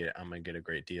I'm going to get a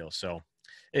great deal. So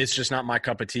it's just not my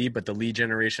cup of tea, but the lead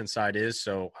generation side is.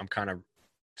 So I'm kind of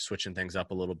switching things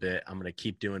up a little bit. I'm going to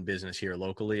keep doing business here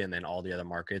locally, and then all the other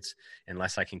markets,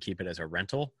 unless I can keep it as a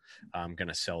rental, I'm going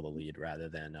to sell the lead rather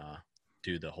than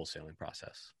do the wholesaling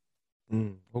process.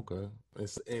 Okay.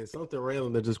 And something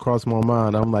random that just crossed my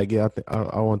mind. I'm like, yeah,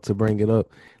 I want to bring it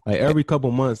up. Like every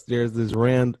couple months, there's this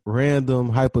random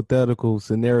hypothetical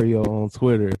scenario on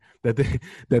Twitter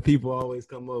that people always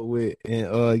come up with.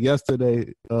 And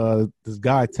yesterday, this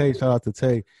guy Tay, shout out to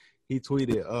Tay, he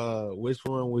tweeted, which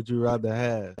one would you rather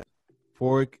have?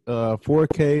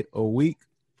 4K a week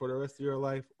for the rest of your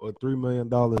life, or $3 million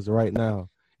right now?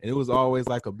 And it was always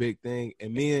like a big thing.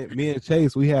 And me and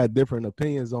Chase, we had different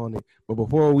opinions on it. But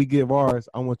before we give ours,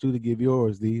 I want you to give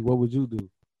yours, D. What would you do?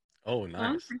 Oh,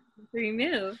 nice. $3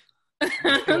 million.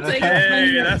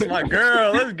 Hey, that's my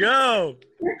girl. Let's go.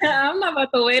 I'm not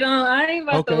about to wait on. I ain't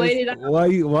about to wait it out.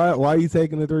 Why are you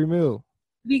taking the $3 million?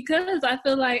 Because I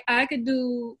feel like I could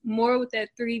do more with that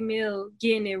 $3 million,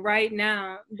 getting it right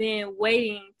now, than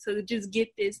waiting to just get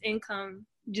this income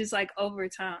just like over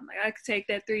time. Like I could take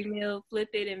that $3 million, flip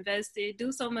it, invest it,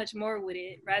 do so much more with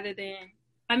it rather than,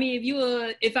 I mean,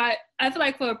 I feel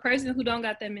like for a person who don't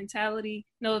got that mentality,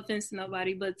 no offense to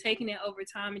nobody, but taking it over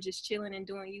time and just chilling and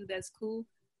doing you, that's cool.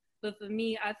 But for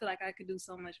me, I feel like I could do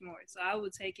so much more. So I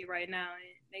would take it right now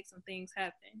and make some things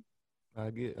happen.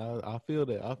 I feel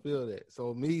that.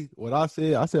 So me, what I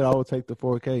said I would take the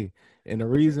 4K. And the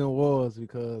reason was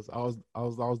because I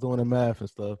was doing the math and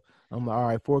stuff. I'm like, all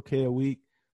right, 4K a week,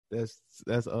 that's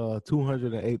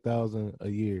 208,000 a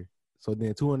year. So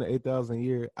then 208,000 a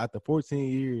year, after 14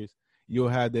 years, you'll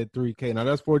have that 3K. Now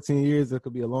that's 14 years, that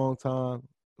could be a long time.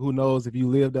 Who knows if you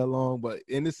live that long, but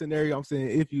in this scenario, I'm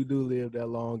saying if you do live that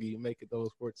long and you make it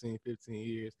those 14, 15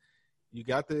 years, you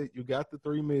got the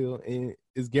 $3 million, and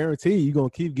it's guaranteed you're gonna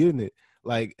keep getting it.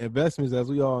 Like investments, as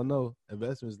we all know,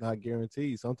 investments not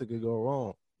guaranteed. Something could go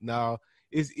wrong. Now,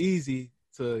 it's easy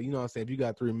to, you know what I'm saying, if you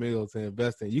got $3 million to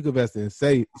invest in, you can invest in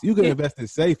safe. You can invest in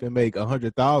safe and make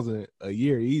 $100,000 a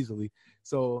year easily.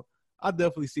 So I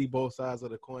definitely see both sides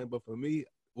of the coin. But for me,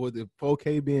 with the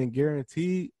 4K being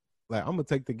guaranteed, like I'm gonna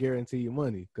take the guaranteed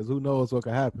money because who knows what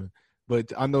could happen.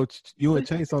 But I know you and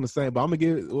Chase on the same. But I'm gonna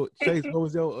give Chase. What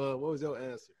was your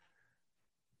answer?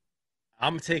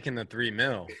 I'm taking the $3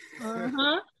 million.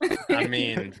 Uh-huh. I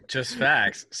mean, just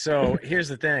facts. So here's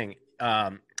the thing.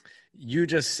 You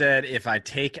just said if I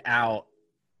take out,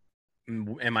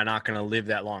 am I not going to live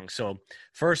that long? So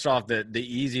first off, the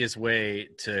easiest way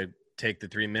to take the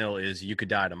 $3 million is you could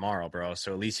die tomorrow, bro.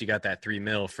 So at least you got that $3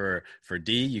 million for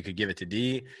D. You could give it to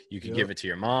D. You could give it to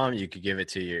your mom. You could give it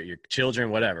to your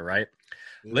children, whatever, right?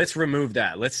 Yep. Let's remove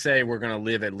that. Let's say we're going to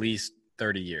live at least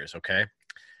 30 years, okay?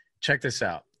 Check this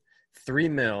out.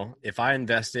 $3 million, if I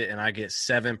invest it and I get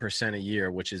 7% a year,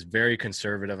 which is very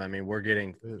conservative. I mean, we're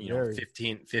getting,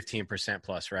 15%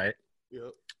 plus, right?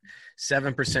 Yep.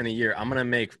 7% a year. I'm going to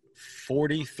make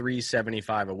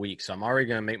 $43.75 a week. So I'm already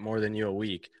going to make more than you a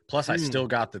week. Plus I still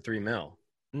got the $3 million.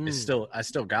 I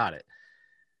still got it.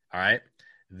 All right.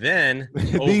 Then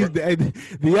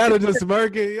the other just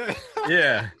smirking.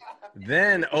 Yeah.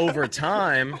 Then over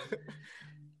time,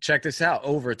 check this out.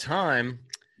 Over time,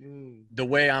 the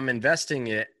way I'm investing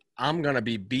it, I'm going to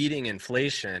be beating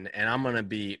inflation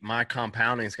and my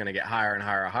compounding is going to get higher and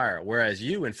higher and higher. Whereas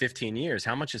you in 15 years,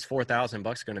 how much is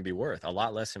 $4,000 going to be worth? A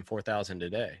lot less than 4,000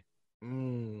 today.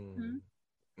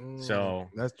 So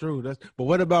that's true. But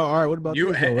what about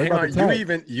you? This, hang on.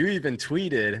 You even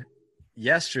tweeted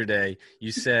yesterday.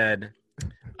 You said,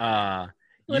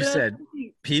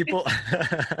 people.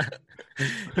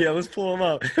 Yeah, let's pull them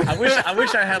up. I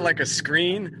wish I had like a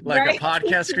screen, like a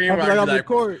podcast screen where I'd be like,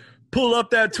 pull up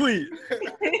that tweet.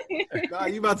 Nah,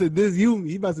 you about to diss you.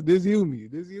 He about to diss you.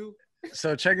 Diss you.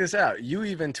 So check this out. You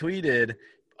even tweeted,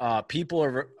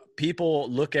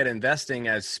 people look at investing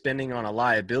as spending on a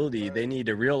liability. Right. They need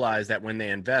to realize that when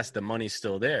they invest, the money's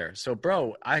still there. So,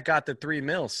 bro, I got the $3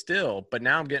 million still, but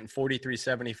now I'm getting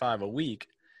 $43.75 a week.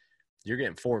 You're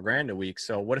getting $4,000 a week.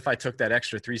 So what if I took that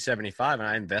extra $375 and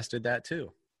I invested that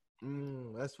too?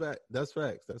 That's fact. That's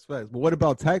facts. But what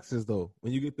about taxes though?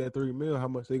 When you get that $3 million, how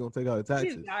much they gonna take out of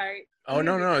taxes? Oh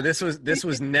no. This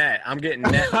was net. I'm getting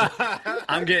net.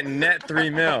 I'm getting net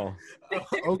 $3 million.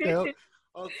 Okay.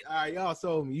 All right, y'all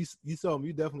sold me. You sold me.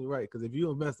 You definitely right. Because if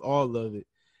you invest all of it,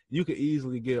 you could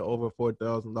easily get over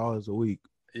 $4,000 a week.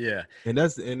 Yeah. And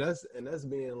that's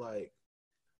being like.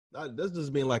 That's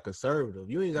just being like conservative.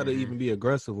 You ain't got to even be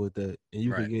aggressive with that, and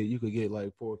you could get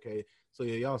like 4K. So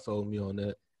yeah, y'all sold me on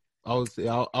that. I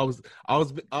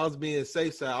was being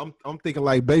safe side. I'm thinking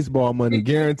like baseball money,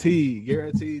 guaranteed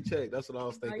check. That's what I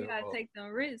was thinking. You gotta take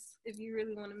them risks if you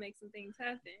really want to make some things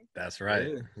happen. That's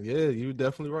right. Yeah, you're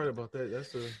definitely right about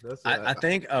that. I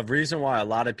think a reason why a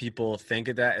lot of people think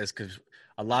of that is because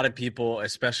a lot of people,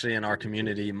 especially in our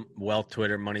community, wealth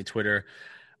Twitter, money Twitter.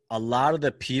 A lot of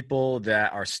the people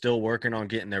that are still working on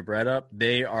getting their bread up,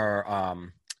 they're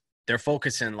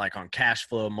focusing like on cash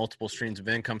flow, multiple streams of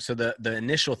income. So the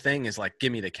initial thing is like,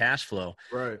 give me the cash flow.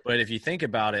 Right. But if you think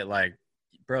about it, like,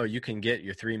 bro, you can get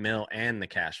your $3 million and the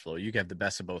cash flow. You have the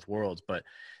best of both worlds. But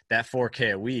that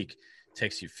 4K a week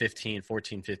takes you 15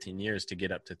 years to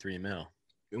get up to $3 million.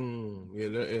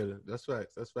 Yeah, that's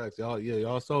facts.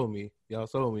 Y'all sold me.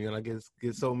 And I get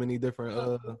so many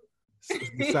different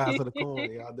the size of the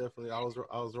coin. Yeah, I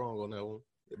was wrong on that one.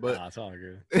 But it's all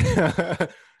good.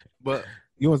 But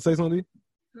you want to say something?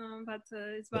 No,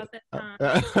 it's about that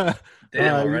time.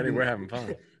 Damn, already we're having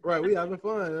fun. Right, we having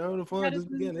fun. Fun just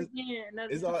beginning.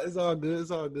 It's all good.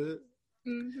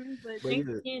 Mm-hmm. But thanks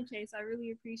again, Chase. I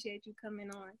really appreciate you coming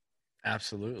on.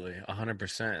 Absolutely,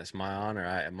 100%. It's my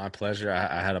honor. My pleasure.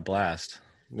 I had a blast.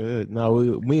 Good.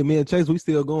 No, me and Chase, we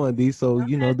still going, D. So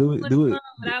do it.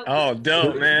 Oh,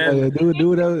 dope, man. Yeah,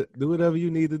 do whatever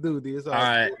you need to do, D. It's all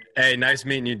right. Hey, nice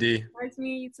meeting you, D. Nice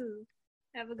meeting you too.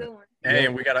 Have a good one. Hey,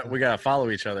 and we gotta follow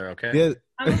each other, okay? Yeah.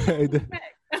 I'm gonna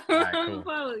cool.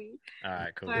 follow you. All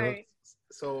right, cool. All right.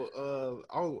 So,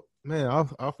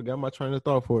 I forgot my train of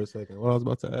thought for a second. What I was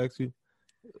about to ask you.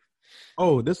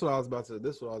 Oh, this is what I was about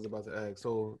to ask.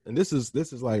 So, and this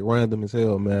is like random as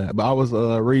hell, man. But I was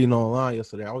reading online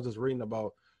yesterday. I was just reading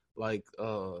about like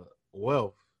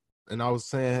wealth, and I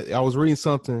was reading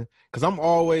something because I'm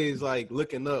always like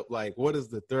looking up like what is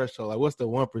the threshold, like what's the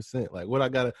 1%, like what I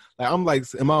gotta like. I'm like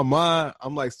in my mind,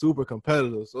 I'm like super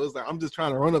competitive, so it's like I'm just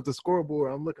trying to run up the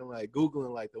scoreboard. I'm looking like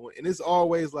Googling like and it's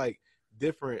always like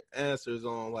different answers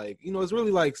on like, it's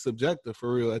really like subjective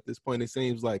for real at this point. It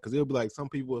seems like because it'll be like some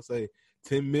people will say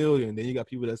 10 million, then you got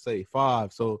people that say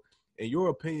 5. So in your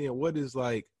opinion, what is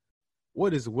like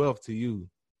what is wealth to you?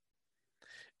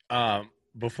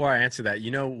 Before I answer that,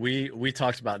 we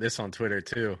talked about this on Twitter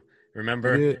too.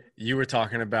 Remember, Yeah. you were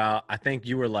talking about, I think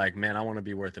you were like, man, I want to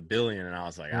be worth $1 billion. And I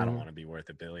was like, I don't want to be worth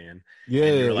 $1 billion. Yeah,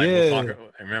 And you were like, yeah. we'll talk.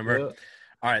 Remember? Yeah.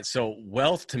 All right. So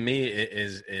wealth to me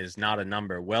is not a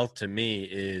number. Wealth to me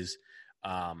is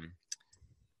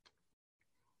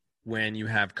when you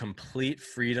have complete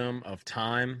freedom of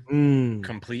time,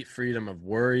 complete freedom of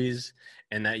worries,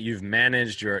 and that you've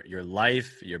managed your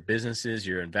life, your businesses,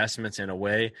 your investments in a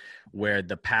way where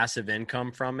the passive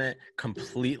income from it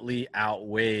completely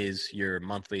outweighs your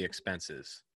monthly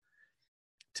expenses.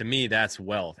 To me, that's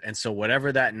wealth. And so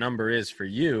whatever that number is for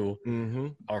you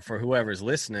or for whoever's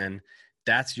listening,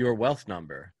 that's your wealth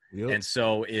number. Yep. And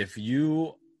so if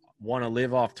you want to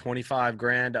live off 25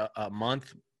 grand a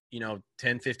month,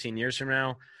 10, 15 years from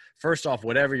now, first off,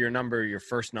 whatever your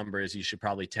first number is, you should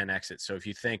probably 10x it. So if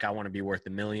you think I want to be worth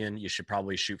 $1 million, you should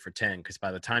probably shoot for 10, because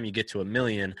by the time you get to $1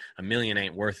 million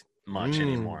ain't worth much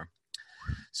anymore.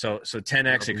 So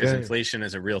 10x it, because inflation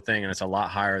is a real thing and it's a lot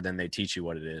higher than they teach you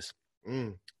what it is.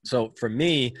 So for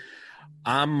me,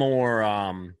 I'm more,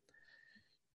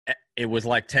 it was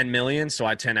like 10 million. So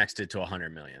I 10x'd it to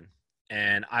 100 million.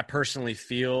 And I personally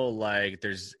feel like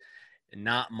there's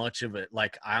not much of it.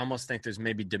 Like, I almost think there's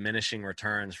maybe diminishing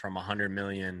returns from 100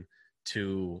 million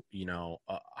to,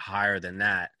 higher than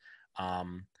that.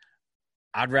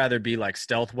 I'd rather be like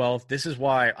stealth wealth. This is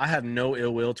why I have no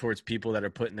ill will towards people that are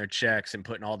putting their checks and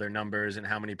putting all their numbers and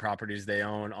how many properties they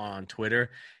own on Twitter.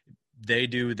 They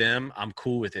do them. I'm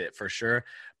cool with it for sure.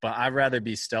 But I'd rather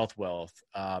be stealth wealth,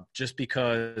 just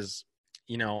because,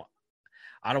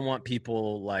 I don't want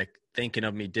people like thinking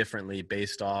of me differently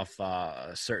based off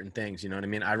certain things. You know what I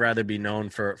mean? I'd rather be known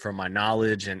for my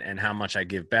knowledge and how much I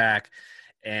give back.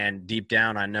 And deep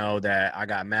down, I know that I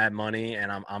got mad money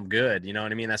and I'm good. You know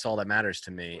what I mean? That's all that matters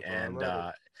to me. And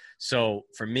so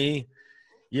for me,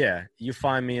 yeah, you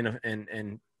find me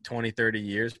in 20, 30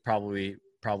 years, probably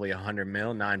 100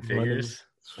 mil, 9 figures.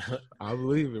 I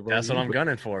believe it, bro. That's what I'm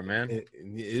gunning for, man.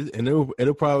 And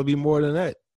it'll probably be more than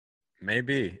that.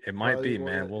 Maybe it might be,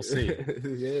 man. We'll see.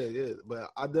 yeah. But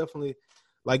I definitely,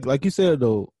 like you said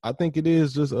though, I think it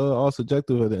is just all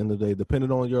subjective at the end of the day,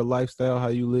 depending on your lifestyle, how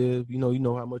you live. You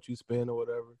know how much you spend or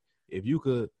whatever. If you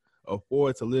could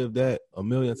afford to live that 1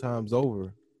 million times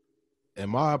over,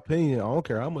 in my opinion, I don't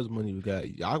care how much money you got,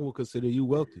 I would consider you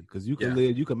wealthy, because you can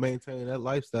live, you can maintain that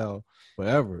lifestyle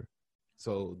forever.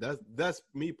 So that's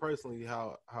me personally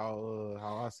how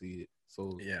I see it.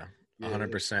 So yeah.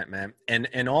 100%, man.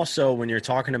 And also when you're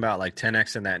talking about like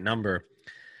 10x in that number,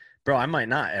 bro, I might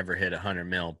not ever hit 100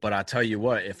 mil, but I tell you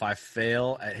what, if I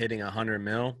fail at hitting 100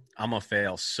 mil, I'm gonna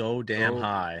fail so damn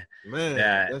high, man,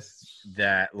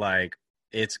 that like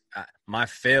it's my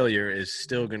failure is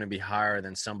still gonna be higher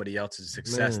than somebody else's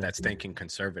success that's thinking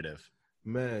conservative.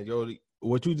 Man, yo,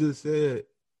 what you just said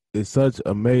is such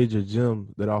a major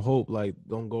gem that I hope like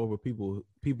don't go over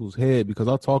people's head, because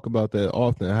I talk about that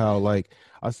often, how like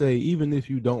I say, even if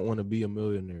you don't want to be a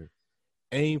millionaire,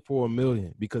 aim for 1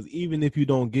 million, because even if you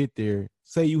don't get there,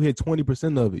 say you hit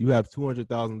 20% of it, you have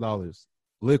 $200,000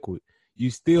 liquid,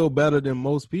 you still better than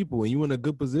most people, and you in a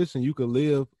good position, you could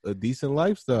live a decent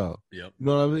lifestyle. Yep. You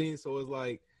know what I mean? So it's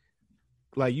like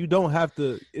you don't have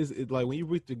to. It's like when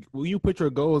you put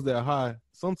your goals that high,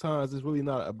 sometimes it's really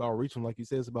not about reaching. Like you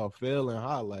said, it's about failing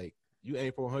high. Like you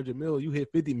aim for 100 mil, you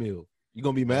hit 50 mil. You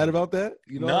gonna be mad about that?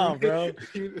 You know? No, bro.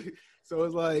 So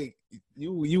it's like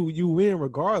you win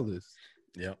regardless.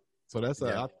 Yep. So that's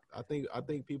I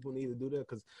think people need to do that,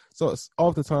 because so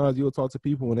oftentimes you'll talk to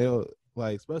people and they'll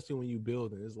like, especially when you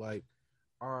building, it's like,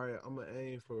 all right, I'm gonna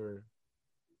aim for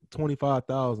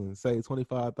 25,000, say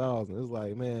 25,000. It's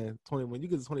like, man, when you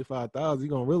get to 25,000, you're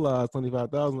gonna realize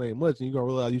 25,000 ain't much, and you're gonna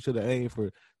realize you should have aimed for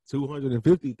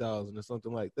 250,000 or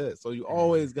something like that. So you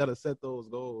always gotta set those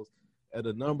goals at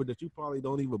a number that you probably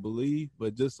don't even believe,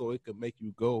 but just so it could make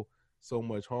you go so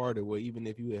much harder, where even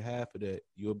if you hit half of that,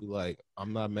 you'll be like,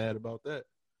 I'm not mad about that.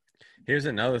 Here's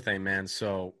another thing, man.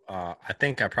 So I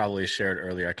think I probably shared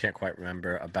earlier, I can't quite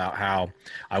remember, about how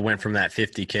I went from that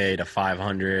 50K to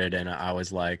 500, and I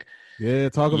was like, yeah,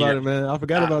 talk about it, man. I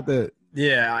forgot about that.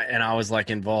 Yeah, and I was like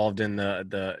involved in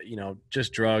the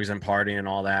just drugs and partying and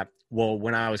all that. Well,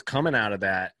 when I was coming out of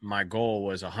that, my goal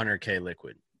was 100K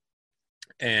liquid.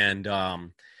 And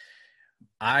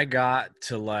I got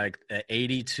to like the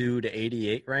 82 to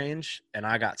 88 range, and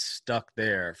I got stuck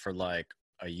there for like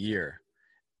a year.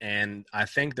 And I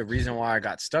think the reason why I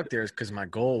got stuck there is because my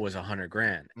goal was 100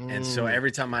 grand. And so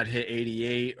every time I'd hit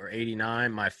 88 or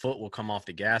 89, my foot will come off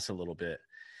the gas a little bit.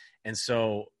 And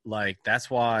so like,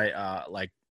 that's why like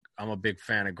I'm a big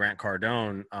fan of Grant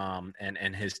Cardone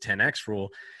and his 10X rule.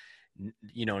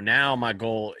 You know, now my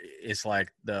goal is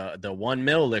like the 1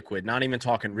 mil liquid, not even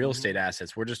talking real estate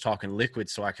assets. We're just talking liquid.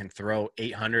 So I can throw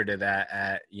 800 of that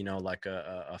at, you know, like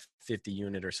a 50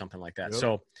 unit or something like that. Yep.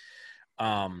 So,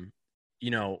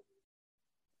 you know,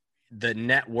 the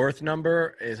net worth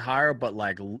number is higher, but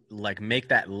like make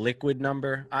that liquid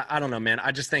number. I don't know, man.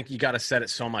 I just think you got to set it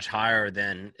so much higher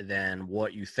than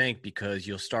what you think, because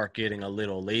you'll start getting a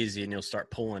little lazy and you'll start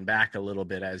pulling back a little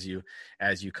bit as you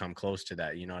come close to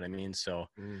that. You know what I mean? So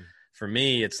for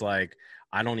me, it's like,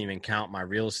 I don't even count my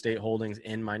real estate holdings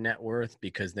in my net worth,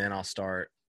 because then I'll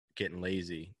start getting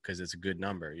lazy because it's a good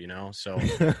number, you know? So,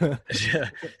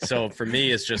 so for me,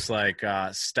 it's just like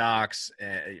stocks,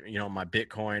 you know, my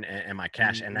Bitcoin and my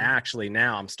cash. And actually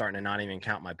now I'm starting to not even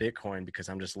count my Bitcoin, because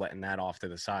I'm just letting that off to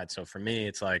the side. So for me,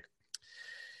 it's like,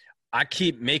 I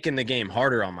keep making the game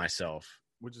harder on myself,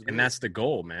 and that's the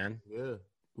goal, man. Yeah.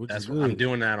 That's what I'm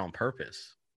doing, that on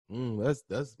purpose.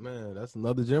 That's man, that's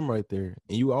another gem right there.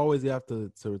 And you always have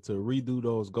to redo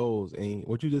those goals. And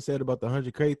what you just said about the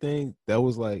 100K thing, that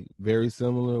was like very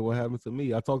similar to what happened to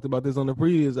me. I talked about this on the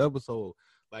previous episode.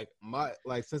 Like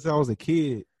since I was a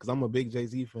kid, because I'm a big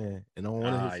Jay-Z fan, and on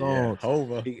one of his songs,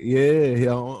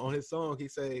 on his song, he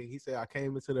said I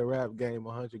came into the rap game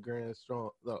 100 grand strong.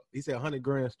 No, he said 100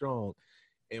 grand strong.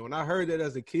 And when I heard that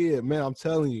as a kid, man, I'm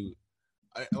telling you,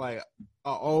 I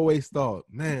always thought,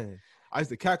 man, I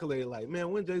used to calculate like,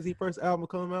 man, when Jay-Z first album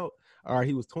come out? All right,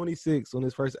 he was 26 when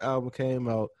his first album came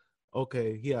out.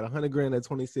 Okay, he had 100 grand at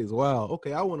 26. Wow.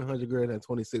 Okay, I want 100 grand at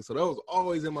 26. So that was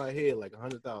always in my head, like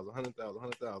 100,000, 100,000,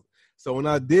 100,000. So when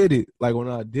I did it,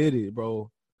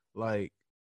 bro, like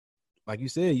you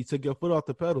said, you took your foot off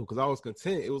the pedal, because I was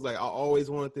content. It was like, I always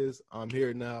wanted this. I'm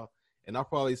here now. And I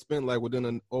probably spent like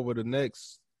over the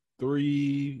next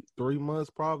three months,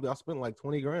 probably I spent like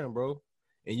 20 grand, bro.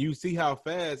 And you see how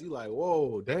fast, you like,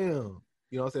 whoa, damn.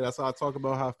 You know what I'm saying? That's how I talk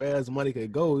about how fast money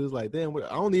could go. It was like, damn, I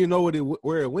don't even know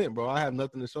where it went, bro. I have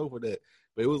nothing to show for that.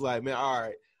 But it was like, man, all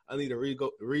right, I need to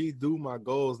redo my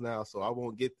goals now, so I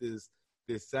won't get this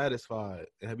satisfied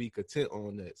and be content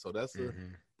on that. So that's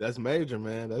major,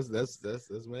 man. That's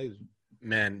major.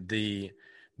 Man, the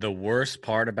worst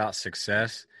part about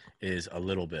success is a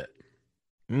little bit.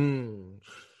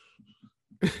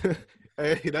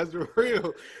 Hey, that's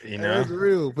real. You know, that's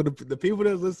real. For the people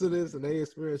that listen to this and they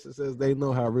experience it, says they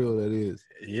know how real that is.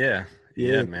 Yeah,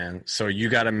 man. So you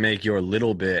got to make your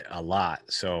little bit a lot.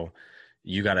 So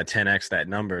you got to 10x that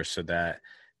number, so that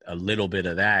a little bit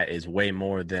of that is way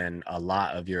more than a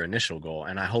lot of your initial goal.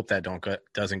 And I hope that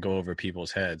doesn't go over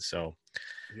people's heads. So,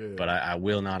 but I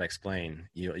will not explain.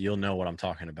 You'll know what I'm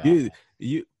talking about.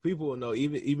 People will know,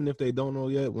 even if they don't know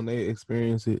yet. When they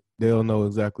experience it, they'll know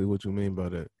exactly what you mean by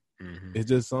that. It's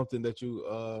just something that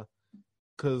you,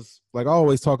 because like I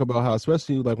always talk about how,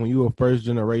 especially like when you're a first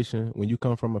generation, when you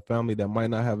come from a family that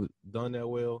might not have done that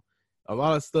well, a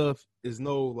lot of stuff is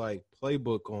no like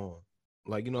playbook on,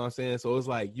 like, you know what I'm saying? So it's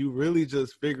like you really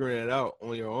just figuring it out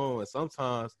on your own. And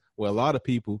sometimes, well, a lot of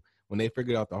people, when they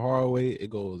figure it out the hard way,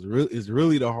 it's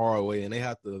really the hard way, and they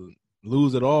have to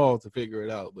lose it all to figure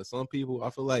it out. But some people, I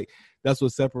feel like that's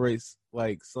what separates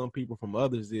like some people from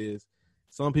others is,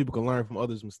 some people can learn from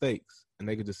others' mistakes, and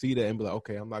they can just see that and be like,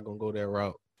 okay, I'm not going to go that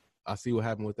route. I see what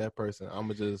happened with that person. I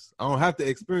don't have to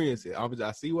experience it.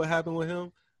 I see what happened with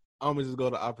him. I'm going to just go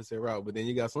the opposite route. But then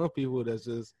you got some people that's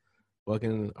just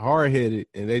fucking hard-headed,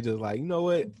 and they just like, you know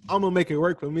what? I'm going to make it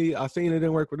work for me. I seen it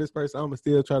didn't work for this person. I'm going to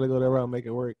still try to go that route and make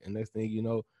it work. And next thing you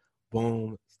know,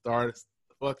 boom,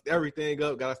 fucked everything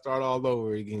up. Got to start all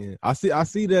over again. I see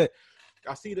that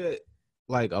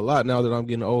like a lot now that I'm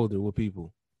getting older with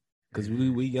people. Because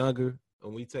we younger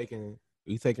and we taking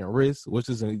risks, which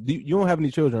is you don't have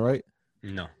any children, right?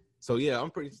 No. So yeah,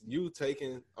 I'm pretty sure you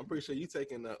taking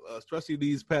especially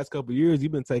these past couple of years,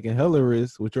 you've been taking hella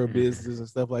risks with your business and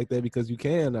stuff like that, because you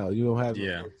can now. You don't have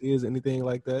kids, anything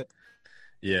like that.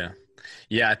 Yeah.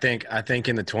 I think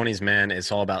in the 20s, man, it's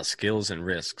all about skills and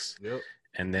risks. Yep.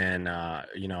 And then I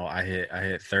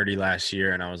hit 30 last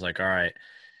year, and I was like, all right,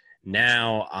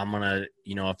 now I'm gonna,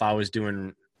 if I was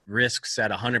doing risks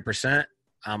at 100%,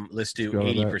 let's do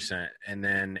 80%, and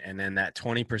then that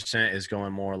 20% is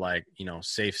going more like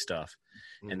safe stuff,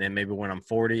 and then maybe when I'm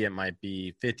 40 it might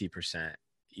be 50%,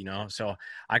 so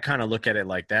I kind of look at it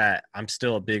like that. I'm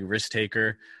still a big risk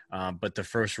taker, but the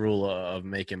first rule of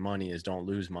making money is don't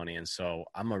lose money, and so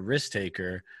I'm a risk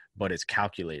taker, but it's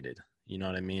calculated. You know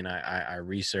what I mean? I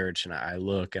research and I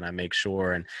look and I make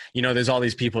sure, and there's all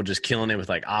these people just killing it with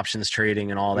like options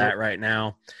trading and all that right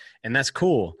now, and that's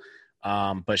cool.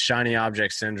 But shiny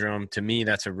object syndrome, to me,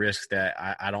 that's a risk that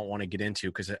I don't want to get into,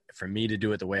 because for me to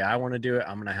do it the way I want to do it,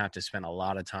 I'm going to have to spend a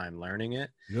lot of time learning it.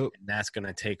 Yep. And that's going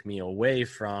to take me away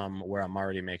from where I'm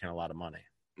already making a lot of money.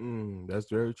 That's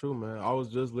very true, man. I was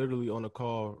just literally on a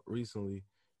call recently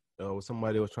with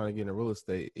somebody that was trying to get in real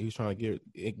estate. He was trying to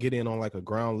get in on like a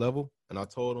ground level. And I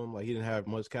told him like he didn't have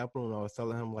much capital. And I was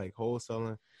telling him like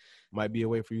wholesaling might be a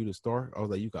way for you to start. I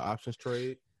was like, you could options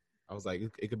trade. I was like,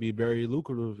 it could be very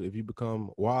lucrative if you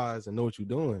become wise and know what you're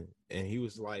doing. And he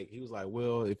was like,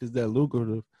 well, if it's that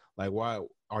lucrative, like, why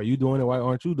are you doing it? Why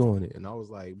aren't you doing it? And I was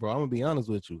like, bro, I'm gonna be honest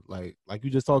with you. Like you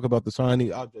just talk about the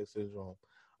shiny object syndrome.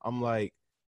 I'm like,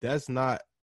 that's not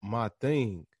my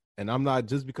thing. And I'm not,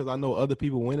 just because I know other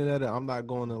people winning at it, I'm not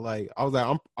going to like, I was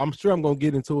like, I'm sure I'm going to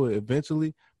get into it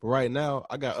eventually. But right now,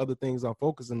 I got other things I'm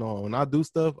focusing on. When I do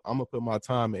stuff, I'm going to put my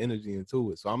time and energy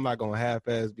into it. So I'm not going to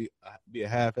half-ass be a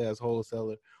half-ass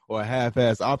wholesaler or a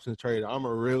half-ass options trader. I'm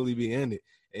going to really be in it.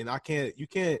 And you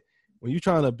can't, when you're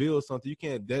trying to build something, you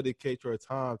can't dedicate your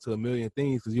time to a million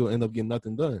things because you'll end up getting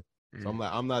nothing done. So I'm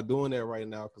like, I'm not doing that right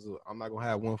now because I'm not going to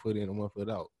have one foot in and one foot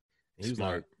out. And he's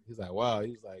like, wow.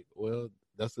 He's like, well,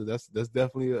 that's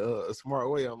definitely a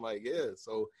smart way. I'm like, yeah.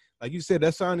 So like you said,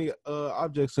 that shiny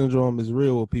object syndrome is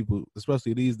real with people,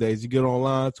 especially these days. You get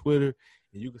online, Twitter,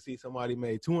 and you can see somebody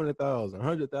made 200,000,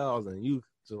 100,000. You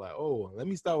just like, oh, let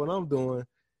me stop what I'm doing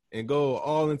and go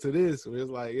all into this. So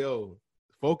it's like, yo,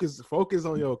 focus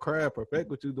on your craft, perfect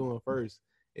what you're doing first.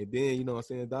 And then, you know what I'm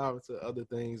saying, dive into other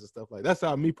things and stuff like that. That's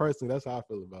how me personally, that's how I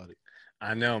feel about it.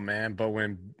 I know, man. But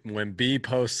when B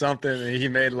posts something and he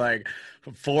made like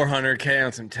 400K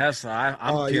on some Tesla,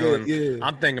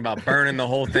 I'm thinking about burning the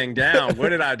whole thing down. What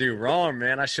did I do wrong,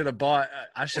 man? I should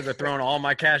have thrown all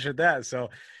my cash at that. So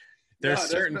there's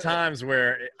certain times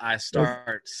where I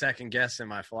start second guessing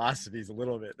my philosophies a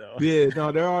little bit, though. Yeah,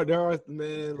 no, there are,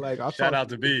 man. Like shout out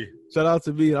to B. Shout out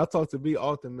to B. I talk to B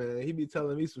often, man. He be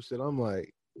telling me some shit. I'm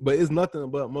like, but it's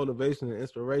nothing but motivation and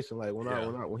inspiration. Like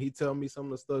when he tell me some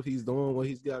of the stuff he's doing, what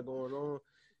he's got going on,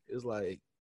 it's like,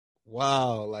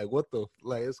 wow, like what the,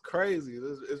 like it's crazy.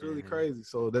 It's really crazy.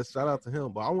 So that's shout out to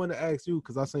him. But I want to ask you,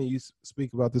 because I seen you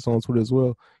speak about this on Twitter as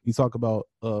well. You talk about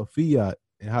fiat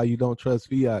and how you don't trust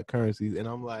fiat currencies, and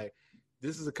I'm like,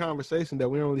 this is a conversation that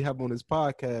we don't really have on this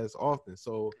podcast often.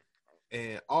 So,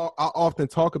 and I often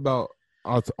talk about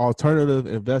alternative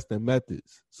investing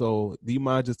methods. So do you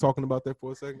mind just talking about that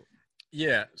for a second?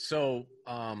 Yeah. So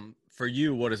for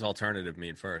you, what does alternative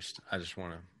mean first? I just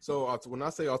want to. So when I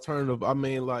say alternative, I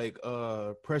mean like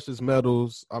precious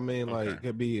metals. I mean like it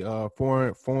could be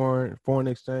foreign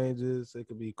exchanges. It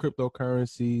could be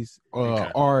cryptocurrencies,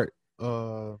 art.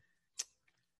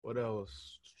 What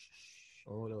else?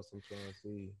 What else I'm trying to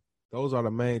see? Those are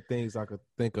the main things I could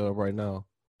think of right now.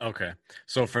 Okay.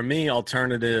 So for me,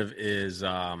 alternative is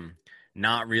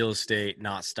not real estate,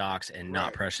 not stocks, and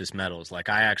not precious metals. Like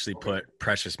I actually put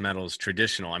precious metals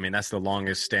traditional. I mean, that's the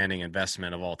longest standing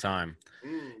investment of all time.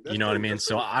 You know what I mean?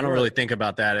 So I don't really think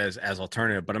about that as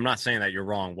alternative, but I'm not saying that you're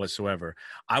wrong whatsoever.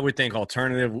 I would think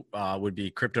alternative would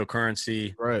be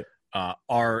cryptocurrency,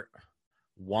 art,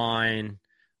 wine,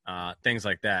 things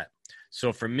like that.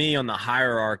 So for me, on the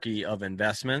hierarchy of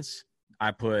investments, I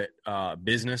put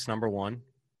business number one.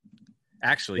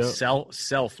 Actually,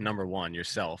 self number one,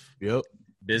 yourself. Yep.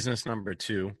 Business number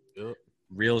two. Yep.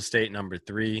 Real estate number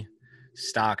three.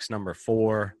 Stocks number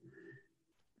four.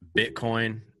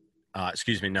 Bitcoin.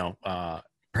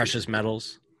 Precious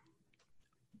metals.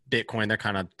 Bitcoin, they're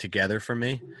kind of together for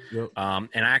me. Yep. And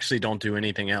I actually don't do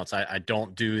anything else. I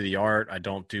don't do the art. I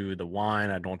don't do the wine.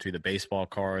 I don't do the baseball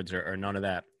cards or none of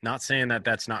that. Not saying that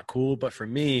that's not cool, but for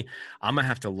me, I'm going to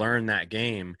have to learn that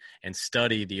game and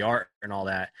study the art and all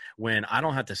that when I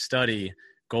don't have to study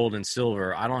gold and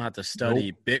silver. I don't have to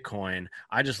study Bitcoin.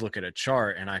 I just look at a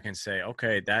chart and I can say,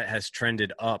 okay, that has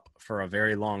trended up for a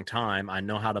very long time. I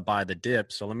know how to buy the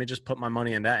dip. So let me just put my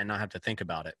money in that and not have to think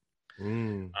about it.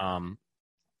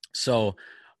 So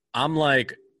I'm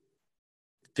like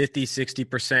 50,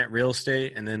 60% real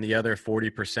estate. And then the other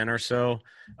 40% or so,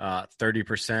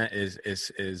 30%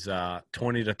 is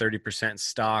 20 to 30%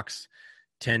 stocks,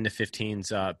 10 to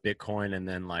 15's Bitcoin. And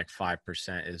then like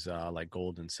 5% is like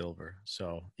gold and silver.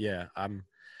 So yeah,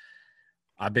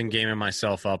 I've been gaming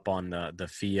myself up on the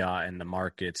fiat and the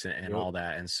markets and all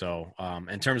that. And so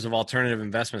in terms of alternative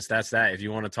investments, that's that. If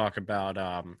you want to talk about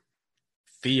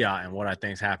fiat and what I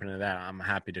think is happening to that, I'm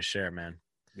happy to share, man.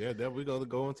 Yeah, we're going to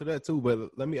go into that too.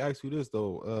 But let me ask you this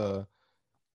though.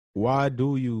 Why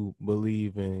do you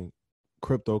believe in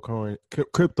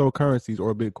cryptocurrencies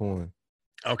or Bitcoin?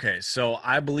 Okay, so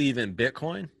I believe in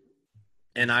Bitcoin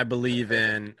and I believe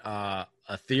in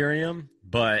Ethereum,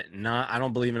 but I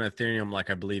don't believe in Ethereum like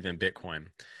I believe in Bitcoin.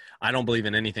 I don't believe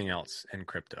in anything else in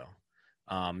crypto.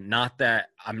 Not that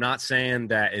I'm not saying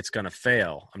that it's going to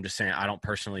fail. I'm just saying I don't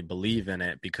personally believe in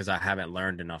it because I haven't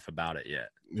learned enough about it yet.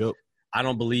 Yep. I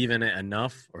don't believe in it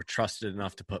enough or trust it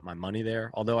enough to put my money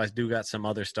there. Although I do got some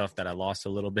other stuff that I lost a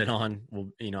little bit on. Well,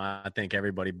 I think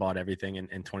everybody bought everything in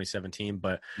 2017,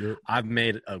 but Yep. I've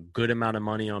made a good amount of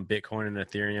money on Bitcoin and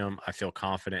Ethereum. I feel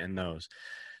confident in those.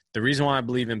 The reason why I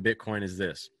believe in Bitcoin is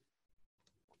this.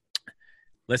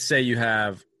 Let's say you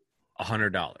have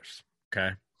 $100,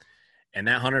 okay? And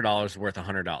that $100 is worth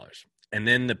 $100. And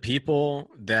then the people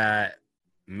that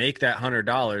make that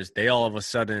 $100, they all of a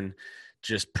sudden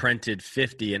just printed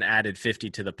 50 and added 50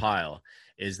 to the pile.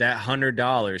 Is that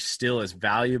 $100 still as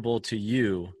valuable to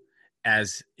you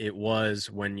as it was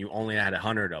when you only had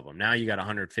 100 of them? Now you got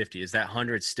 150. Is that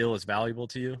 100 still as valuable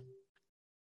to you?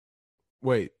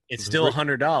 Wait. It's still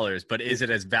 $100, but is it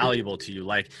as valuable to you?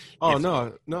 Like, oh,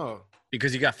 no.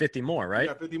 Because you got 50 more, right? You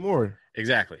got 50 more.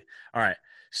 Exactly. All right.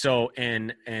 So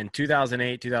in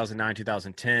 2008, 2009,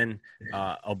 2010,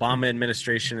 Obama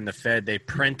administration and the Fed, they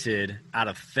printed out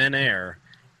of thin air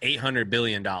 $800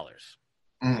 billion out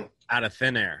of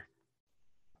thin air.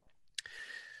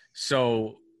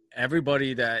 So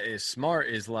everybody that is smart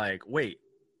is like, wait,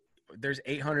 there's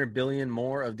 800 billion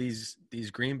more of these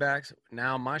greenbacks.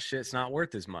 Now my shit's not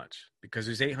worth as much because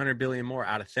there's 800 billion more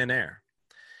out of thin air.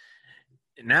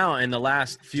 Now in the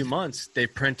last few months, they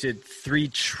printed 3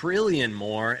 trillion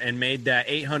more and made that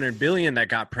 800 billion that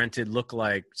got printed look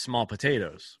like small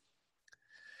potatoes.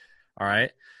 All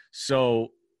right.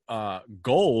 So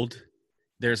gold,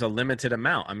 there's a limited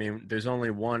amount. I mean, there's only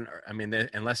one. I mean,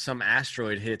 unless some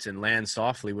asteroid hits and lands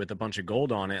softly with a bunch of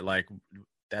gold on it, like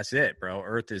that's it, bro.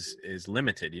 Earth is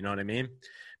limited. You know what I mean?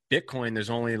 Bitcoin,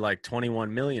 there's only like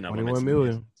 21 million of them. 21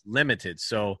 million. It's limited.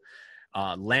 So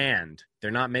land,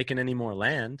 they're not making any more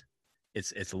land.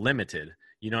 It's limited.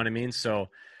 You know what I mean? So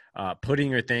putting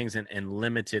your things in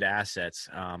limited assets,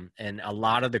 and a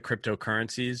lot of the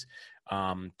cryptocurrencies,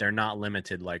 they're not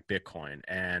limited like Bitcoin.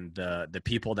 And the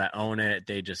people that own it,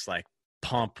 they just like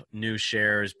pump new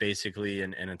shares basically,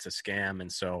 and it's a scam.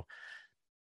 And so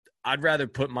I'd rather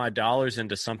put my dollars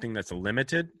into something that's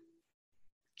limited,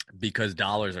 because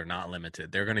dollars are not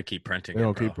limited. They're going to keep printing. They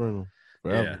don't keep printing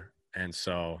forever. Yeah. And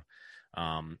so,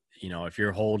 if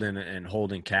you're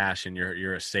holding cash and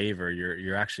you're a saver,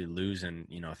 you're actually losing,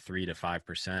 3 to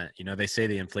 5%. They say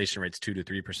the inflation rate's 2 to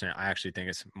 3%. I actually think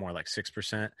it's more like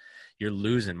 6%. You're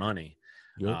losing money.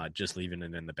 Yep. Just leaving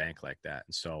it in the bank like that.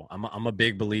 And so I'm a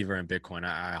big believer in Bitcoin.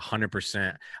 I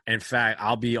 100%. In fact,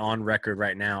 I'll be on record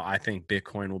right now. I think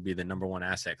Bitcoin will be the number one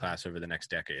asset class over the next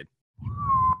decade.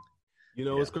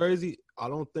 What's crazy? I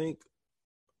don't think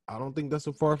that's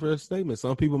a far-fetched statement.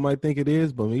 Some people might think it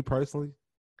is, but me personally,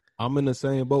 I'm in the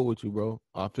same boat with you, bro.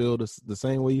 I feel the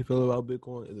same way you feel about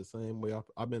Bitcoin is the same way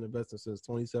I've been investing since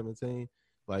 2017,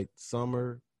 like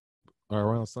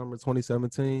around summer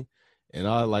 2017. And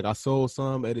I sold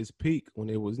some at its peak when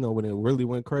it was, when it really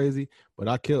went crazy, but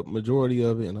I kept majority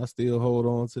of it and I still hold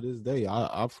on to this day.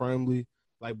 I firmly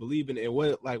believe in it.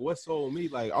 What sold me,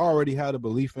 I already had a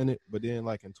belief in it, but then in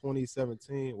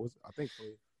 2017,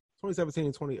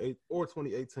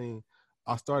 2018,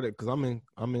 I started, because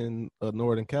I'm in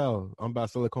Northern Cal. I'm by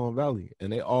Silicon Valley,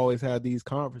 and they always had these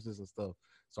conferences and stuff.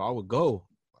 So I would go.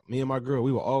 Me and my girl,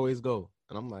 we would always go.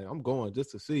 And I'm like, I'm going just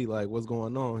to see what's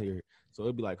going on here. So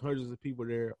it'd be hundreds of people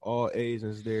there, all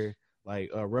Asians there,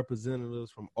 representatives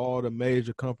from all the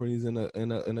major companies in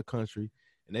the country,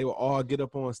 and they would all get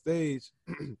up on stage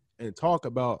and talk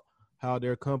about how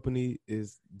their company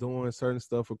is doing certain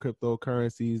stuff for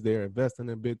cryptocurrencies. They're investing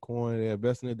in Bitcoin. They're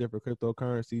investing in different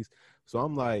cryptocurrencies. So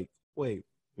I'm like, wait,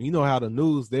 how the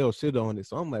news, they'll shit on it.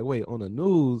 So I'm like, wait, on the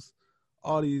news,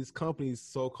 all these companies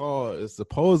so-called is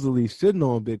supposedly shitting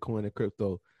on Bitcoin and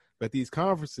crypto. But these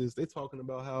conferences, they talking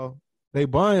about how they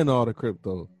buying all the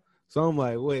crypto. So I'm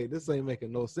like, wait, this ain't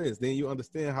making no sense. Then you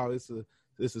understand how it's a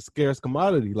scarce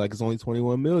commodity. It's only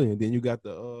 21 million. Then you got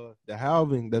the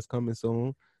halving that's coming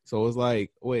soon. So it's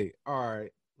like, wait, all right,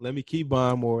 let me keep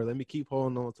buying more. Let me keep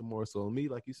holding on to more. So me,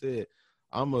 like you said,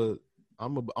 even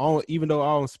though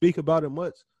I don't speak about it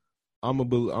much, I'm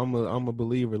a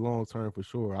believer long term for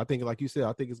sure. I think, like you said,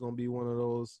 I think it's gonna be one of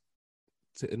those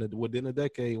within a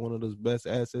decade, one of those best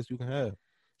assets you can have.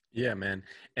 Yeah, man.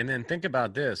 And then think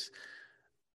about this.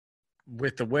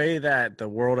 With the way that the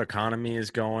world economy is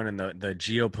going and the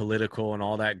geopolitical and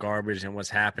all that garbage and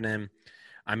what's happening,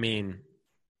 I mean,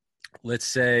 let's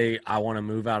say I want to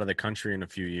move out of the country in a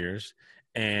few years,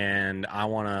 and I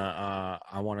want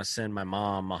to send my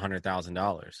mom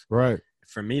 $100,000. Right.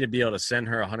 for me to be able to send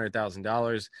her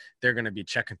 $100,000, they're going to be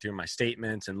checking through my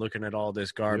statements and looking at all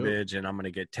this garbage, and I'm going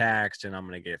to get taxed and I'm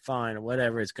going to get fined or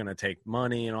whatever. It's going to take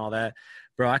money and all that.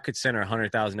 Bro, I could send her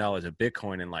 $100,000 of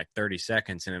Bitcoin in like 30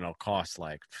 seconds and it'll cost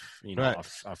like,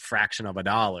 a fraction of a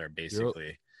dollar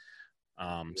basically.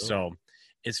 So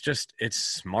it's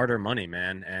smarter money,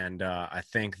 man. And I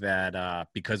think that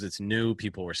because it's new,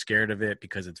 people were scared of it.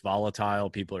 Because it's volatile,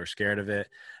 people are scared of it.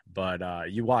 But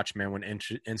you watch, man, when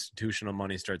institutional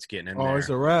money starts getting in there. It's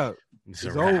a wrap. It's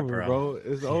It's a wrap, over, bro.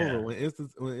 It's Yeah. over. When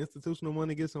institutional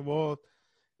money gets involved,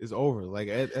 it's over. Like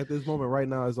at this moment right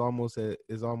now, it's almost at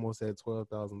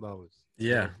 $12,000.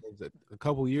 Yeah. A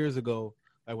couple years ago,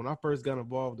 like when I first got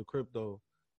involved with crypto,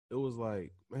 it was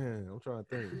like, man, I'm trying to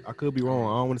think. I could be wrong.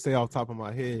 I don't want to say off the top of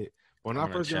my head. When I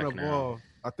first got involved,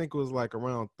 I think it was like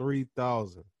around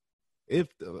 3,000. If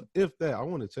that, I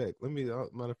want to check.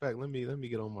 Matter of fact, let me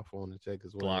get on my phone and check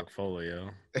as well.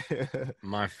 Blockfolio.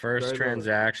 My first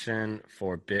transaction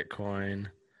for Bitcoin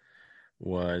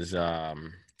was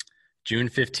June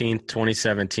 15th,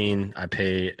 2017.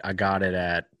 I got it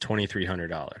at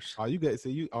 $2,300.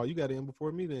 Oh, you got in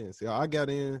before me then. See, I got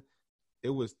in. It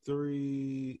was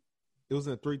in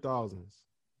 3,000s.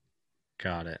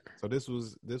 Got it. So this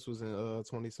was in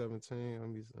 2017. Let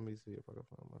me see if I can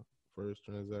find my first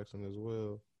transaction as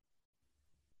well.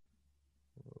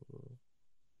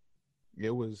 It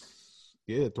was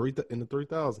in the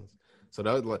 3,000s. So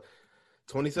that was like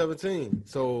 2017.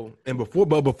 So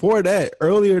before that,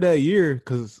 earlier that year,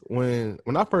 because when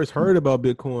I first heard about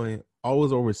Bitcoin, I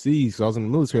was overseas. So I was in the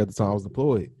military at the time. I was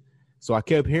deployed. So I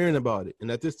kept hearing about it. And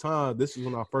at this time, this is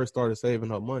when I first started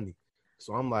saving up money.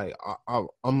 So I'm like,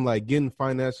 I'm like getting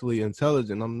financially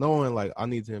intelligent. I'm knowing like I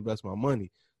need to invest my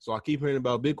money. So I keep hearing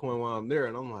about Bitcoin while I'm there.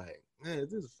 And I'm like, man,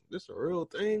 is this a real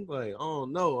thing? Like, I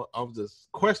don't know. I was just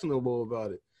questionable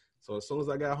about it. So as soon as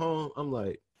I got home, I'm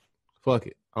like, fuck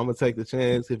it. I'm going to take the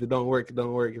chance. If it don't work, it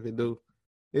don't work. If it do,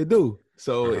 it do.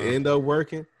 So it ended up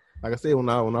working. Like I said, when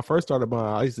I first started buying,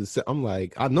 I used to say, I'm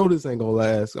like, I know this ain't gonna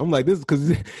last. I'm like, this is because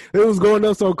it was going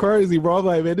up so crazy, bro. I'm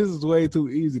like, man, this is way too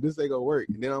easy. This ain't gonna work.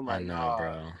 And then I'm like,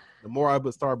 bro. The more I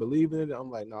start believing in it,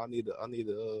 I'm like, I need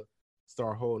to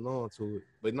start holding on to it.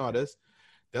 But no,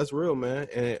 that's real, man.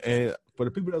 And for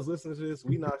the people that's listening to this,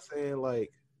 we not saying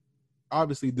like,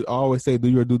 obviously, I always say do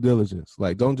your due diligence.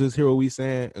 Like, don't just hear what we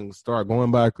saying and start going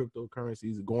buy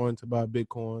cryptocurrencies, going to buy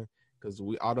Bitcoin. Because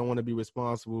I don't want to be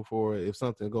responsible for it if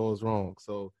something goes wrong.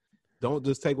 So don't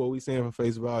just take what we saying for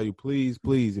face value. Please,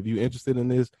 if you're interested in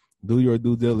this, do your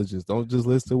due diligence. Don't just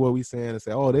listen to what we saying and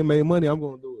say, oh, they made money, I'm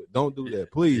going to do it. Don't do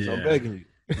that. Please, I'm begging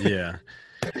you.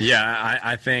 Yeah,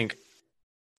 I think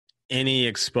any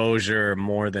exposure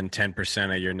more than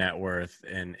 10% of your net worth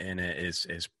in it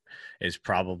is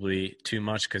probably too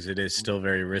much because it is still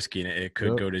very risky and it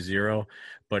could go to zero,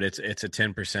 but it's a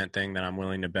 10% thing that I'm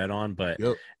willing to bet on. But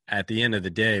at the end of the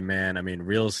day, man, I mean,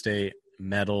 real estate,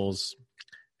 metals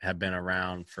have been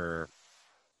around for,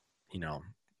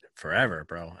 forever,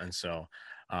 bro. And so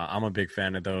I'm a big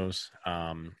fan of those.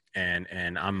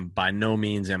 And I'm by no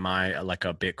means am I like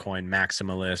a Bitcoin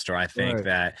maximalist, or I think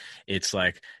that it's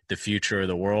like the future of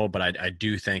the world, but I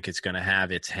do think it's going to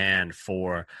have its hand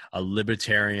for a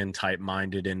libertarian type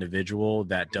minded individual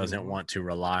that doesn't want to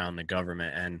rely on the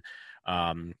government. And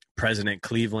President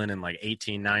Cleveland in like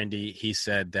 1890, he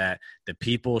said that the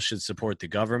people should support the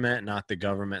government, not the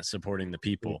government supporting the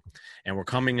people. And we're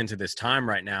coming into this time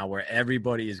right now where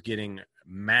everybody is getting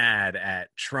mad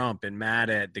at Trump and mad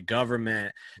at the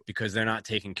government because they're not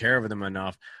taking care of them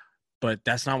enough. But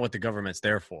that's not what the government's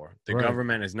there for. The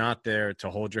government is not there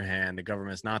to hold your hand. The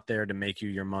government's not there to make you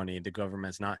your money. The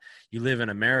government's not. You live in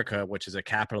America, which is a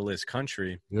capitalist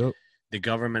country. The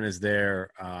government is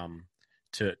there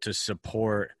to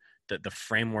support the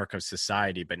framework of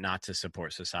society, but not to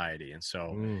support society. And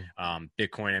so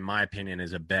Bitcoin, in my opinion,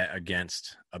 is a bet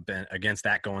against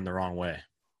that going the wrong way.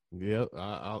 Yep,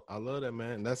 I love that,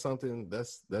 man. That's something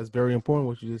that's very important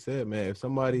what you just said, man. If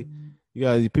somebody,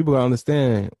 people gotta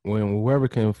understand when whoever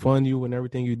can fund you and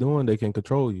everything you're doing, they can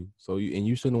control you. So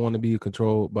you shouldn't want to be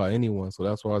controlled by anyone. So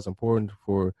that's why it's important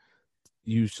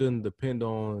you shouldn't depend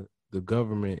on the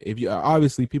government. If you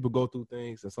obviously people go through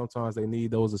things and sometimes they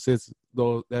need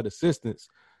that assistance,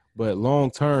 but long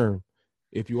term,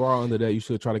 if you are under that, you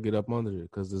should try to get up under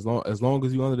it, because as long as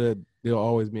you're under that, they'll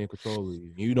always be in control of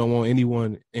you. You don't want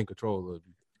anyone in control of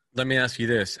you. Let me ask you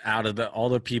this: out of all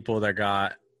the people that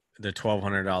got the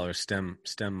 $1,200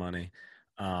 STEM money,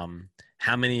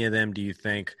 how many of them do you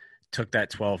think took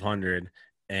that $1,200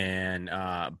 and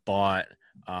bought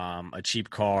a cheap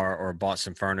car, or bought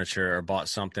some furniture, or bought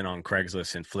something on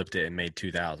Craigslist and flipped it and made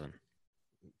 $2,000?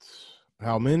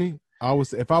 How many? I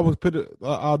was if I was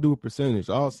I'll do a percentage.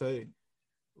 I'll say,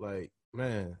 like,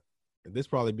 man, this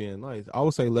probably being nice. I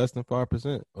would say less than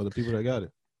 5% of the people that got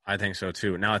it. I think so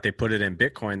too. Now, if they put it in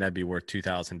Bitcoin, that'd be worth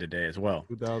 2,000 today as well.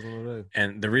 2,000 a day.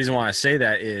 And the reason why I say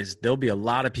that is there'll be a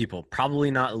lot of people, probably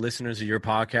not listeners of your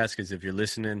podcast, because if you're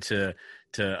listening to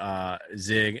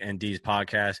Zig and D's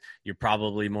podcast, you're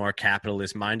probably more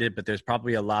capitalist minded. But there's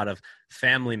probably a lot of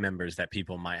family members that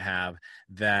people might have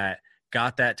that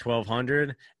got that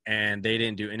 1,200 and they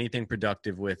didn't do anything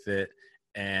productive with it.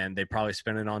 And they probably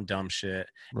spent it on dumb shit.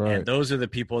 Right. And those are the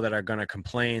people that are going to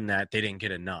complain that they didn't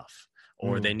get enough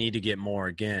or they need to get more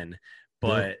again.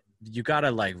 But you got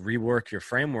to like rework your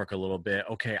framework a little bit.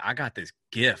 Okay, I got this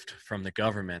gift from the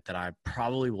government that I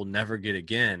probably will never get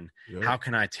again. How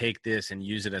can I take this and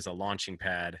use it as a launching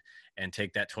pad and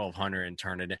take that 1,200 and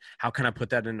turn it in? How can I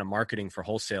put that into marketing for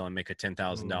wholesale and make a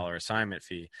 $10,000 assignment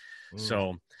fee?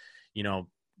 So, you know,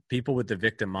 people with the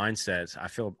victim mindsets,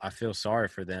 I feel sorry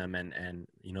for them. And,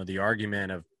 you know, the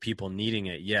argument of people needing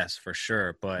it, yes, for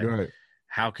sure. But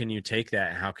how can you take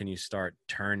that and how can you start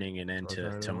turning it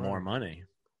into more money?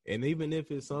 And even if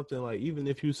it's something like, even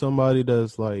if you somebody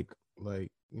that's like, you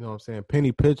know what I'm saying,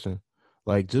 penny pitching,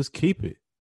 like just keep it.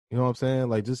 You know what I'm saying?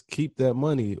 Like just keep that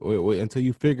money or until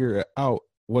you figure out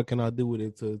what can I do with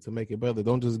it to make it better.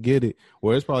 Don't just get it.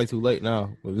 Well, it's probably too late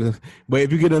now. But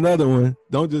if you get another one,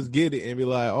 don't just get it and be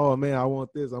like, oh man, I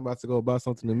want this. I'm about to go buy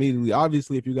something immediately.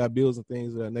 Obviously, if you got bills and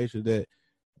things of that nature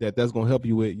that's gonna help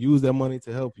you with, use that money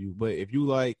to help you. But if you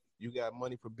got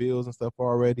money for bills and stuff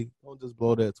already, don't just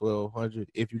blow that 1,200.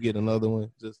 If you get another one,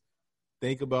 just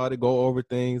think about it, go over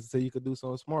things so you could do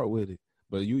something smart with it.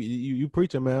 But you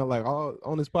preaching, man. Like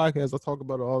on this podcast, I talk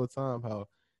about it all the time. How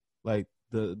like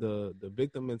the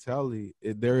victim mentality,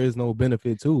 there is no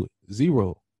benefit to it,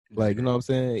 zero. Like you know what I'm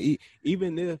saying.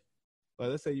 Even if, like,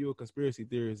 let's say you're a conspiracy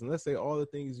theorist, and let's say all the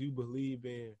things you believe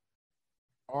in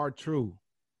are true.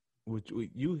 Which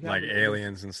you have like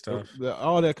aliens and stuff,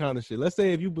 all that kind of shit. Let's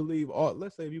say if you believe all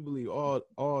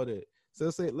that.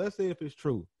 So let's say if it's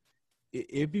true,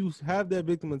 if you have that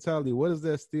victim mentality, what is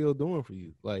that still doing for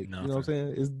you? Like nothing. You know what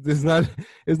I'm saying?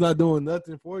 It's not doing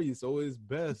nothing for you. So it's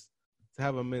best to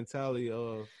have a mentality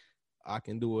of I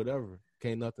can do whatever.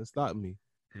 Can't nothing stop me.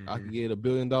 I can get $1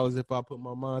 billion if I put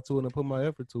my mind to it and put my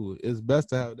effort to it. It's best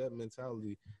to have that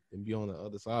mentality and be on the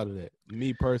other side of that.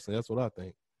 Me personally, that's what I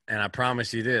think. And I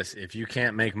promise you this, if you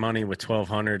can't make money with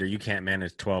 1,200 or you can't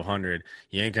manage 1,200,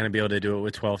 you ain't going to be able to do it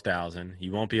with 12,000.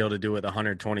 You won't be able to do it with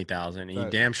 120,000. And you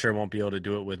damn sure won't be able to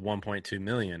do it with 1.2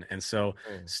 million. And so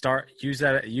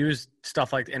use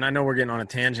stuff like, and I know we're getting on a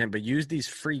tangent, but use these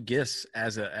free gifts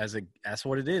as that's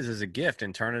what it is, as a gift,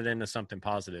 and turn it into something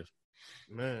positive.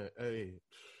 Man, hey,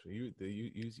 you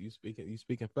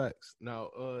speaking facts. Now,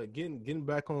 getting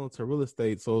back on to real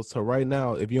estate. So right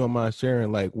now, if you don't mind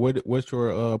sharing, like, what's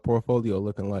your portfolio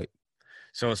looking like?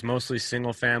 So it's mostly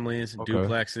single families,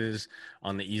 duplexes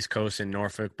on the East Coast in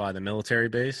Norfolk by the military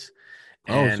base.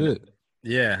 And, shit.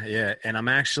 Yeah. And I'm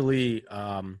actually,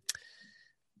 I'll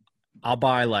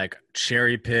buy like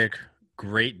cherry pick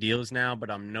great deals now,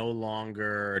 but I'm no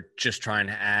longer just trying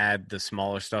to add the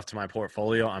smaller stuff to my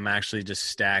portfolio. I'm actually just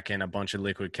stacking a bunch of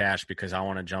liquid cash because I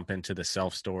want to jump into the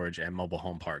self-storage and mobile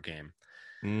home park game.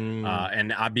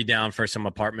 And I'd be down for some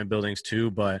apartment buildings too,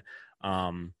 but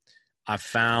I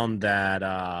found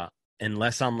that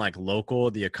unless I'm like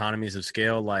local, the economies of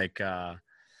scale, like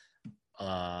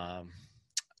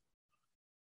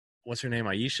what's her name,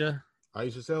 Aisha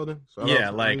Selden. Yeah,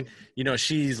 like, you know,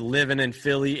 she's living in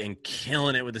Philly and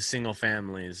killing it with the single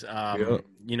families.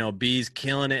 You know, B's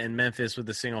killing it in Memphis with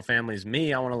the single families.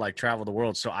 Me, I want to like travel the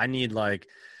world. So I need like,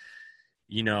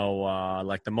 you know,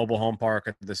 like the mobile home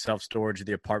park, the self-storage,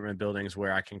 the apartment buildings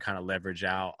where I can kind of leverage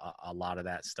out a lot of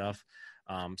that stuff.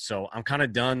 So I'm kind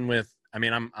of done with, I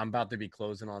mean, I'm about to be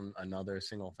closing on another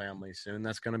single family soon.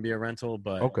 That's going to be a rental,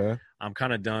 but I'm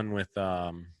kind of done with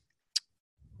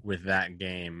that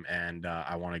game, and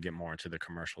I want to get more into the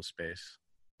commercial space.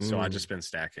 So I just been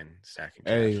stacking cash.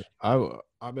 Hey,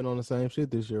 I've been on the same shit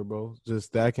this year, bro. Just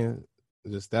stacking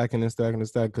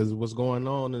because what's going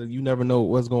on, and you never know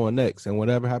what's going next, and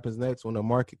whatever happens next when the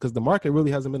market really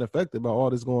hasn't been affected by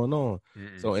all this going on.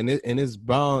 So it's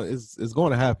bound, it's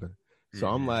going to happen. So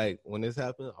I'm like, when this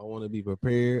happens, I want to be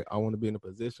prepared. I want to be in a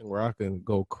position where I can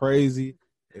go crazy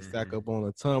and stack up on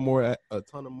a ton of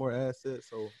more assets.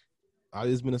 So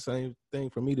it's been the same thing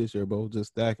for me this year, bro. Just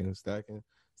stacking.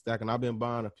 I've been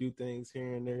buying a few things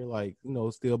here and there, like, you know,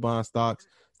 still buying stocks,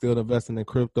 still investing in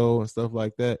crypto and stuff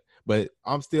like that. But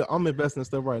I'm investing in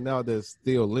stuff right now that's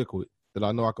still liquid that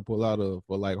I know I could pull out of.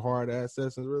 For like hard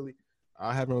assets, and really,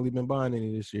 I haven't really been buying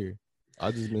any this year.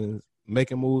 I just been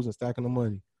making moves and stacking the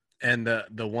money. And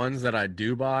the ones that I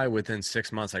do buy within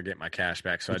 6 months, I get my cash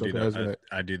back. So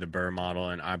I do the Burr model,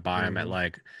 and I buy them at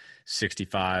like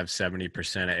 65,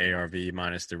 70% of ARV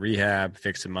minus the rehab,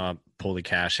 fix them up, pull the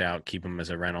cash out, keep them as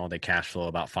a rental. They cash flow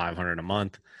about $500 a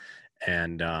month,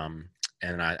 and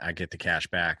I get the cash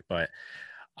back. But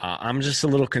I'm just a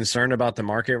little concerned about the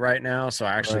market right now. So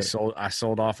I actually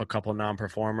sold off a couple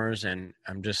non-performers, and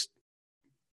I'm just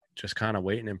kind of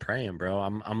waiting and praying, bro.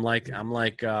 I'm like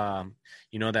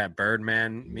you know that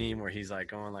Birdman meme where he's like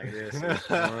going like this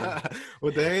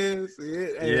with the hands.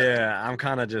 Yeah, I'm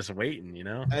kind of just waiting, you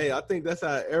know. Hey, I think that's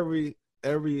how every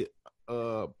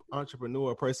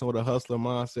entrepreneur, person with a hustler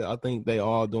mindset, I think they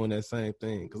all doing that same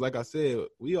thing. Because like I said,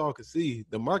 we all can see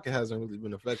the market hasn't really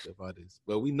been affected by this,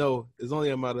 but we know it's only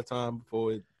a matter of time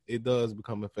before it does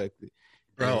become affected.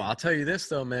 Bro, I'll tell you this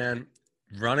though, man.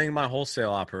 Running my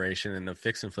wholesale operation and the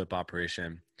fix and flip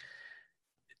operation,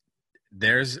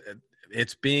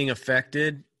 it's being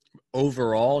affected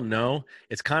overall. No,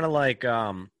 it's kind of like,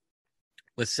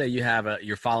 let's say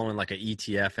you're following like an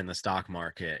ETF in the stock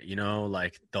market, you know,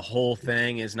 like the whole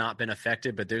thing has not been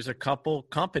affected, but there's a couple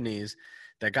companies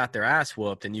that got their ass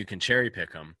whooped and you can cherry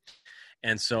pick them.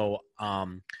 And so,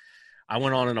 I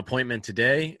went on an appointment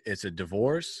today. It's a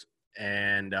divorce,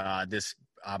 and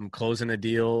I'm closing a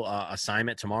deal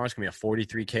assignment tomorrow. It's going to be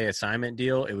a $43K assignment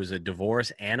deal. It was a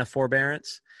divorce and a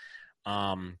forbearance.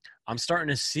 I'm starting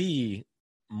to see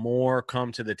more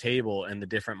come to the table in the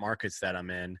different markets that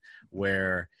I'm in,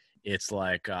 where it's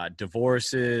like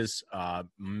divorces,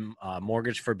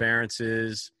 mortgage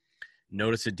forbearances,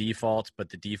 notice of defaults, but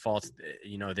the defaults,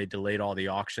 you know, they delayed all the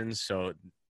auctions. So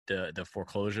the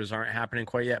foreclosures aren't happening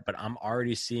quite yet, but I'm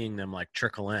already seeing them like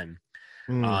trickle in.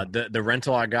 The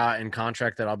rental I got in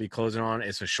contract that I'll be closing on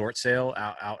is a short sale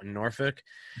out in Norfolk.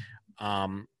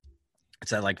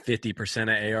 It's at like 50%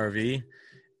 of ARV.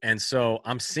 And so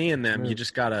I'm seeing them. You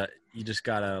just gotta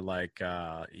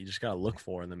look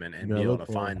for them and be able to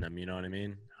find them. You know what I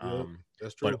mean?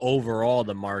 That's true. But overall,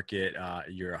 the market,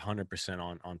 you're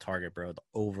 100% on target, bro.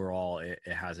 Overall, it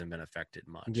hasn't been affected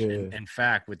much. Yeah. In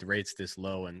fact, with rates this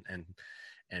low and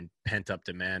pent up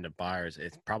demand of buyers,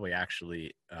 it's probably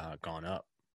actually gone up.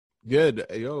 Yeah,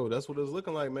 that's what it's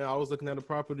looking like, man. I was looking at a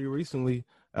property recently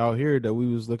out here that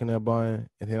we was looking at buying,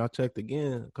 and then I checked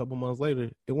again a couple months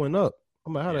later. It went up.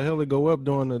 I'm like, how the hell it go up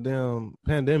during the damn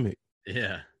pandemic?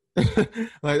 Yeah, like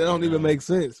that don't even make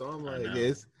sense. So I'm like,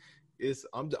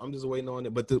 I'm just waiting on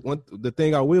it. But the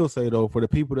thing I will say though, for the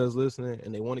people that's listening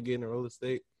and they want to get into real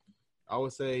estate, I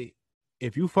would say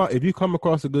if you come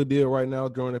across a good deal right now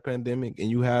during the pandemic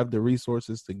and you have the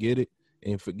resources to get it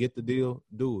and forget the deal,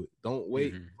 do it. Don't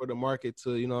wait for the market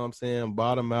to, you know what I'm saying,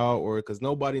 bottom out, or because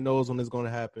nobody knows when it's going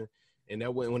to happen. And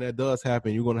that when that does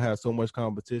happen, you're going to have so much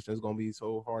competition. It's going to be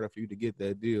so harder for you to get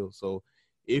that deal. So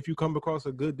if you come across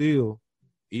a good deal,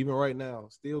 even right now,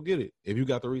 still get it. If you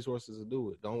got the resources to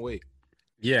do it, don't wait.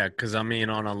 Yeah, because I mean,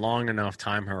 on a long enough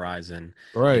time horizon,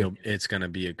 right, you know, it's going to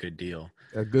be a good deal.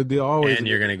 A good deal always. And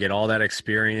you're going to get all that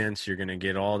experience. You're going to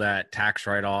get all that tax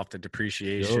write-off, the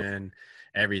depreciation,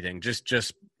 everything.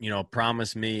 Just you know,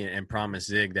 promise me and promise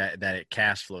Zig that it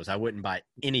cash flows. I wouldn't buy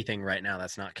anything right now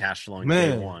that's not cash flowing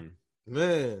day one.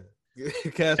 Man,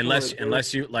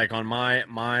 unless you like on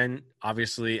mine,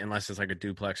 obviously, unless it's like a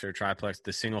duplex or a triplex,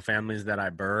 the single families that I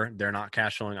burr, they're not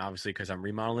cash flowing, obviously, because I'm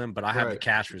remodeling, but I have the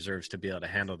cash reserves to be able to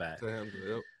handle that.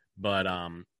 But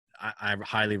I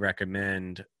highly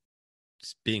recommend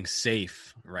being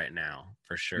safe right now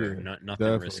for sure.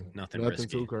 Nothing risky.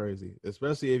 Too crazy,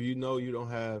 especially if you know you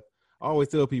don't have. I always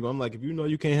tell people, I'm like, if you know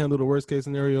you can't handle the worst case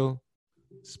scenario,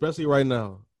 especially right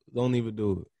now, don't even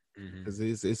do it. Because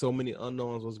it's so many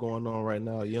unknowns what's going on right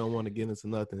now. You don't want to get into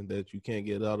nothing that you can't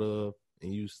get out of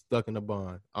and you stuck in a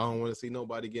bond. I don't want to see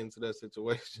nobody get into that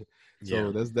situation.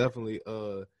 So that's definitely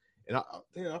and I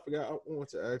forgot, I wanted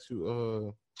to ask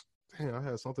you, I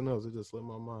had something else. It just slipped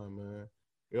my mind, man.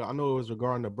 Yeah, I know it was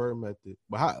regarding the Burr method,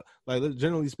 but how, like,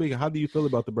 generally speaking, how do you feel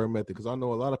about the Burr method? Because I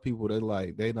know a lot of people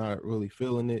they not really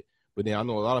feeling it, but then I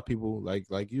know a lot of people like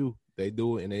you, they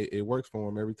do it and it works for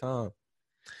them every time.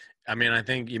 I mean, I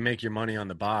think you make your money on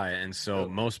the buy. And so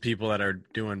most people that are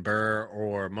doing Burr,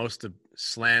 or most of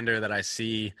slander that I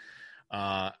see,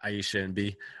 Aisha and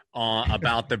B,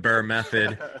 about the Burr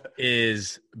method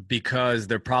is because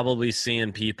they're probably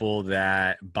seeing people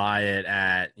that buy it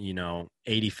at, you know,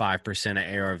 85%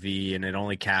 of ARV and it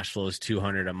only cash flows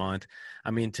 $200 a month. I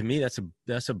mean, to me,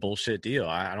 that's a bullshit deal.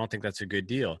 I don't think that's a good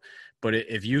deal. But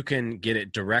if you can get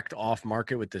it direct off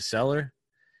market with the seller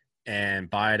and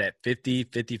buy it at 50,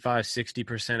 55,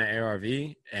 60% of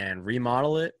ARV and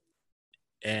remodel it,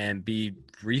 and be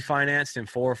refinanced in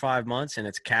 4 or 5 months, and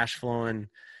it's cash flowing,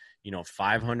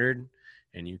 500,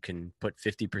 and you can put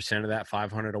 50% of that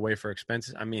 500 away for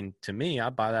expenses. I mean, to me,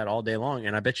 I'd buy that all day long,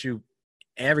 and I bet you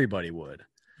everybody would.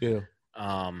 Yeah.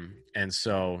 And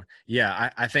so,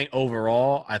 yeah, I think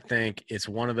overall, I think it's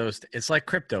one of those, it's like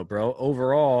crypto, bro.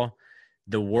 Overall,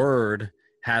 the word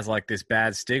has like this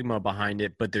bad stigma behind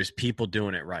it, but there's people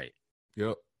doing it right.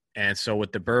 Yep. And so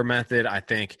with the Burr method, I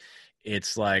think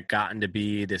it's like gotten to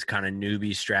be this kind of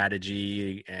newbie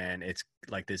strategy, and it's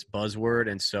like this buzzword.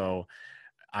 And so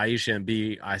Aisha and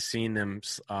B, I've seen them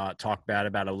talk bad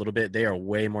about it a little bit. They are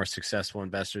way more successful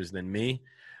investors than me.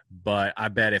 But I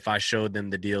bet if I showed them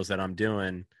the deals that I'm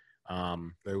doing,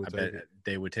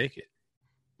 they would take it.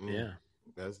 Yeah.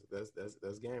 That's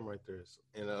game right there.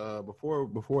 And before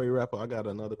we wrap up, I got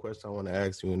another question I want to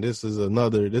ask you, and this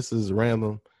is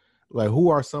random. Like, who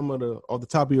are some of the, off the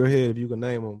top of your head, if you can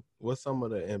name them, what's some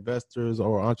of the investors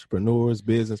or entrepreneurs,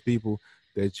 business people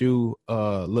that you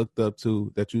looked up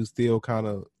to, that you still kind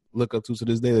of look up to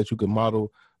this day, that you can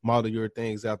model your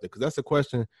things out there? Because that's a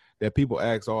question that people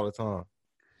ask all the time.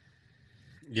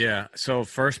 Yeah. So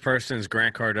first person is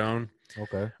Grant Cardone.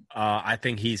 Okay. I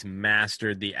think he's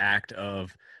mastered the act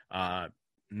of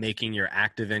making your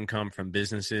active income from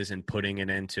businesses and putting it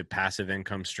into passive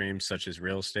income streams such as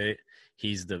real estate.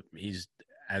 He's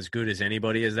as good as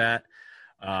anybody as that.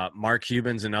 Mark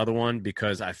Cuban's another one,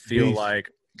 because I feel like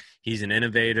he's an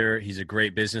innovator. He's a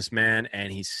great businessman,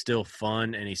 and he's still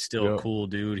fun, and he's still a cool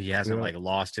dude. He hasn't like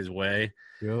lost his way.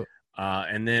 Yep.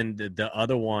 And then the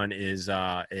other one is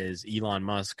Elon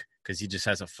Musk, because he just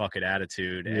has a fuck it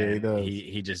attitude, and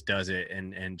he just does it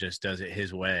and just does it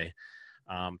his way.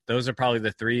 Those are probably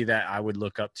the three that I would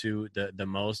look up to the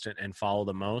most and follow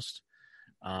the most.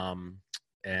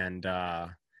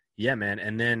 Yeah, man.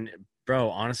 And then, bro,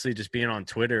 honestly, just being on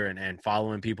Twitter and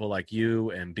following people like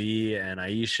you and B and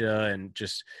Aisha, and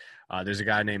just there's a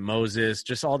guy named Moses,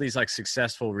 just all these like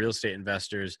successful real estate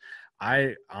investors.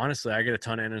 I get a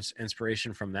ton of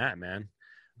inspiration from that, man.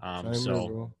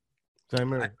 Same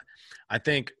here. I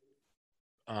think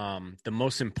the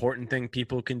most important thing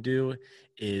people can do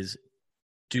is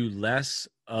do less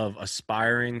of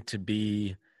aspiring to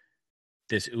be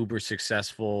this uber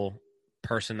successful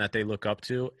person that they look up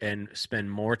to, and spend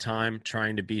more time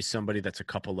trying to be somebody that's a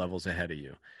couple levels ahead of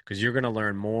you. Because you're going to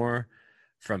learn more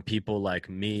from people like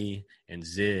me and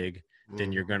Zig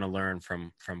than you're going to learn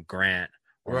from Grant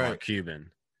or Mark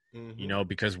Cuban,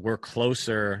 because we're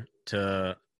closer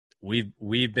to,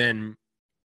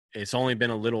 it's only been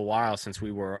a little while since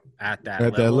we were at that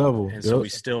level. And so we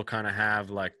still kind of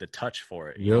have like the touch for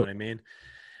it. You know what I mean?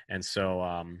 And so,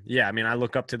 I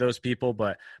look up to those people,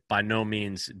 but by no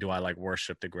means do I like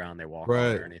worship the ground they walk on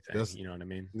or anything. You know what I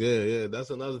mean? Yeah. That's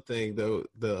another thing, though.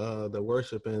 The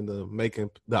worship and the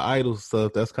making the idol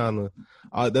stuff. That's kind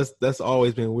of that's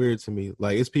always been weird to me.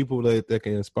 Like, it's people that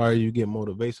can inspire you, get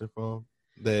motivation from,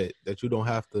 that you don't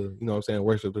have to,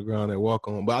 worship the ground they walk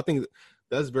on. But I think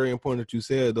that's very important that you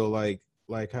said, though, like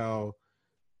how.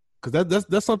 Because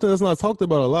that's something that's not talked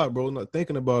about a lot, bro. Not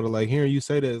thinking about it, like hearing you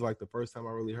say that is like the first time I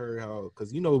really heard how.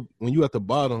 Because when you at the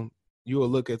bottom, you will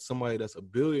look at somebody that's a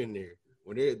billionaire.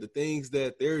 When the things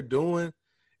that they're doing,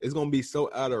 it's gonna be so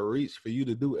out of reach for you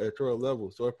to do at your level.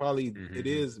 So it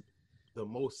is the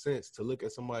most sense to look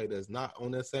at somebody that's not on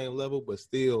that same level, but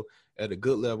still at a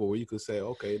good level, where you could say,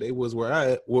 okay, they was where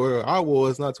I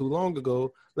was not too long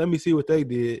ago. Let me see what they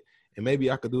did, and maybe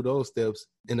I could do those steps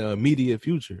in the immediate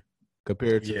future.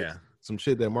 Compared to some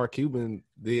shit that Mark Cuban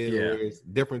did, where it's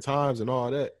different times and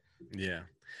all that. Yeah.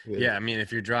 I mean,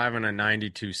 if you're driving a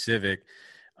 92 Civic,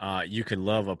 you could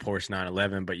love a Porsche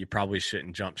 911, but you probably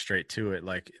shouldn't jump straight to it.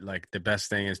 Like the best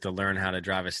thing is to learn how to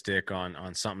drive a stick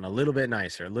on something a little bit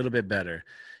nicer, a little bit better.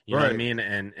 You know what I mean?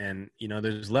 And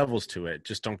there's levels to it.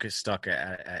 Just don't get stuck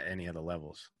at any of the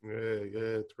levels.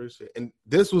 Yeah, appreciate it. And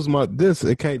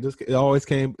it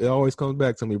always comes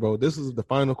back to me, bro. This is the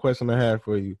final question I had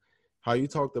for you. How you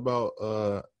talked about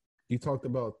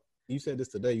you said this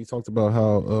today, you talked about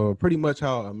how pretty much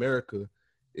how America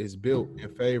is built in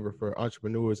favor for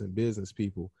entrepreneurs and business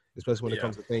people, especially when it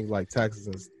comes to things like taxes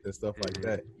and stuff like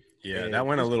that. Yeah, and that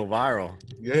went a little viral.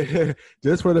 Yeah,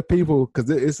 just for the people,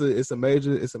 because it's a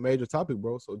major topic,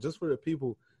 bro. So just for the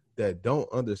people that don't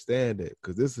understand it,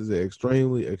 because this is an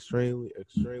extremely, extremely,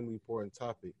 extremely important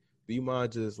topic. Do you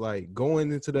mind just like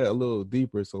going into that a little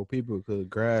deeper so people could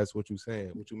grasp what you're saying,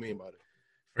 what you mean by it?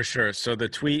 For sure. So the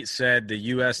tweet said the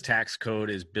U.S. tax code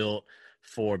is built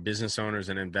for business owners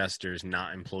and investors,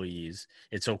 not employees.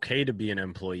 It's okay to be an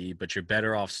employee, but you're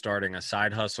better off starting a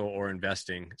side hustle or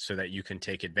investing so that you can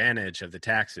take advantage of the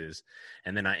taxes.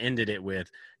 And then I ended it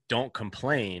with, don't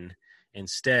complain.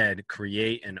 Instead,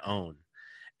 create and own.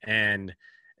 And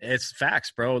it's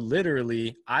facts, bro.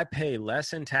 Literally, I pay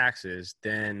less in taxes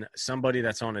than somebody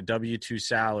that's on a W-2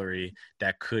 salary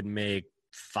that could make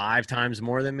 5 times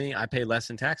more than me. I pay less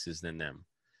in taxes than them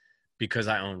because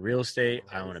I own real estate.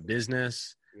 I own a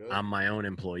business. Yep. I'm my own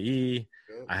employee.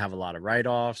 Yep. I have a lot of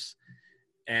write-offs.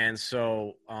 And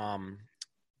so,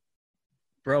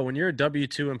 bro, when you're a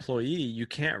W-2 employee, you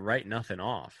can't write nothing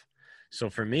off. So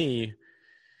for me,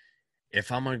 if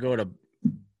I'm going to go to,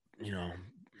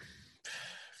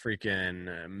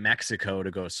 freaking Mexico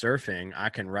to go surfing, I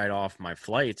can write off my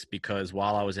flights because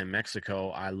while I was in Mexico,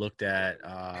 I looked at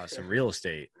some real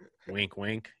estate. Wink,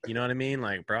 wink. You know what I mean?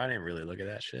 Like, bro, I didn't really look at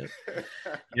that shit. You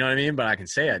know what I mean? But I can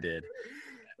say I did.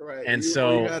 Right. And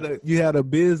you had a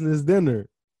business dinner.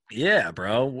 Yeah,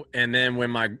 bro. And then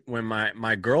when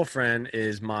my girlfriend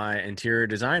is my interior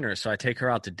designer, so I take her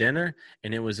out to dinner,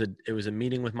 and it was a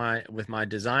meeting with my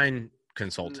design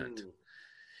consultant.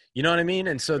 You know what I mean?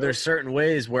 And so there's certain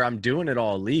ways where I'm doing it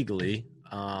all legally.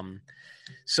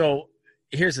 So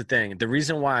here's the thing. The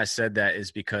reason why I said that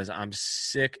is because I'm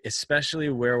sick, especially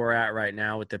where we're at right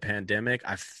now with the pandemic.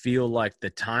 I feel like the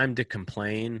time to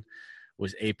complain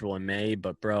was April and May,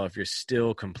 but bro, if you're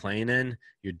still complaining,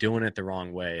 you're doing it the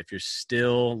wrong way. If you're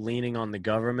still leaning on the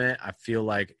government, I feel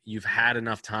like you've had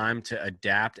enough time to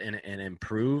adapt and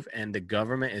improve, and the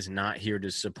government is not here to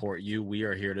support you. We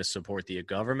are here to support the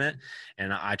government,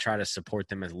 and I try to support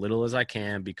them as little as I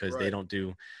can because they don't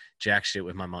do jack shit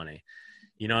with my money.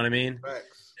 You know what I mean?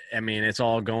 Facts. I mean, it's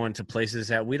all going to places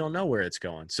that we don't know where it's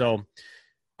going. So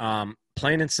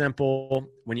plain and simple,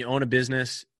 when you own a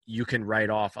business, you can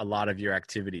write off a lot of your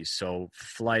activities. So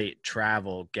flight,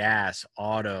 travel, gas,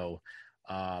 auto,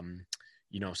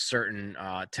 certain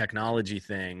technology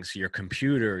things, your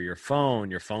computer, your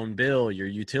phone bill, your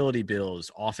utility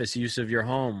bills, office use of your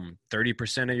home,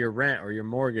 30% of your rent or your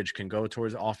mortgage can go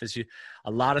towards office use.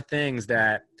 A lot of things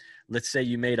that, let's say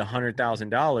you made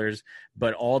 $100,000,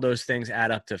 but all those things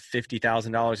add up to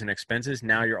 $50,000 in expenses.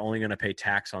 Now you're only going to pay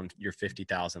tax on your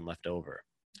 $50,000 left over.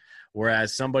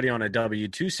 Whereas somebody on a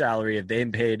W-2 salary, if they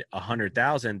paid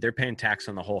 $100,000, they're paying tax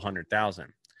on the whole $100,000.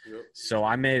 Yep. So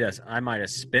I might have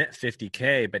spent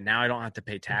 $50K, but now I don't have to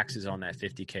pay taxes on that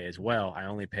 $50K as well. I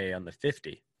only pay on the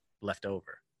 $50 left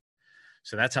over.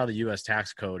 So that's how the U.S.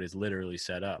 tax code is literally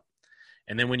set up.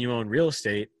 And then when you own real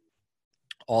estate,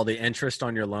 all the interest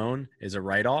on your loan is a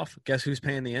write-off. Guess who's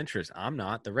paying the interest? I'm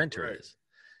not. The renter is.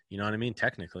 You know what I mean?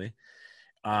 Technically.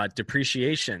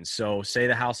 Depreciation. So say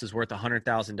the house is worth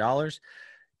 $100,000,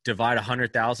 divide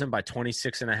 100,000 by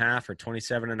 26.5 or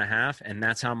 27.5. And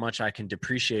that's how much I can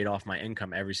depreciate off my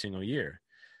income every single year.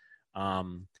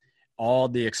 All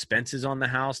the expenses on the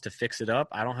house to fix it up,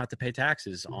 I don't have to pay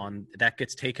taxes on that,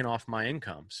 gets taken off my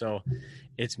income. So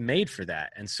it's made for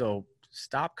that. And so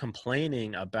stop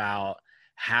complaining about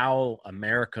how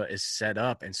America is set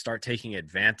up and start taking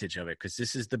advantage of it. Cause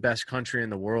this is the best country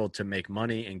in the world to make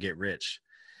money and get rich.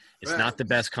 It's not the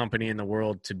best company in the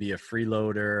world to be a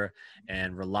freeloader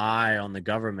and rely on the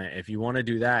government. If you want to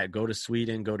do that, go to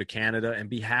Sweden, go to Canada, and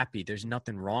be happy. There's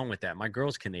nothing wrong with that. My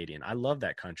girl's Canadian. I love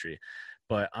that country.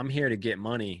 But I'm here to get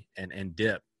money and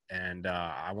dip. And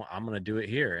I'm going to do it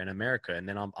here in America. And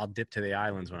then I'll dip to the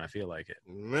islands when I feel like it.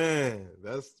 Man,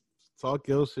 that's talk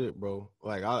your shit, bro.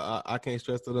 Like, I can't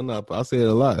stress it enough. I say it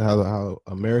a lot, how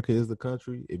America is the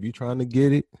country. If you're trying to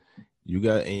get it,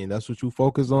 and that's what you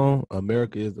focus on,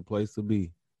 America is the place to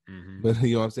be. Mm-hmm. But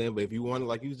you know what I'm saying? But if you want,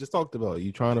 like you just talked about,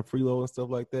 you trying to freeload and stuff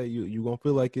like that, you're going to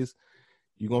feel like you're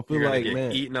going to feel like,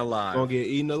 man, eaten alive. You're going to get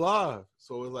eaten alive.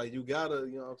 So it's like, you got to,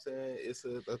 you know what I'm saying? It's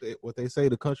what they say,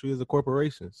 the country is a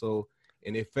corporation. So,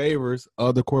 and it favors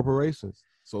other corporations.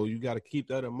 So you got to keep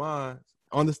that in mind.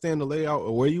 Understand the layout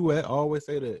of where you at. I always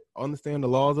say that. Understand the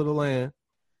laws of the land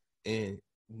and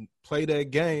play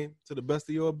that game to the best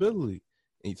of your ability.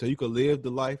 And so you can live the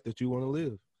life that you want to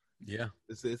live. Yeah.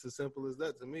 It's as simple as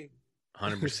that to me.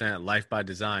 100%. Life by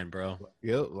design, bro.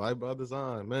 Yep, life by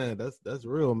design, man. That's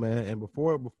real, man. And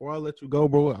before I let you go,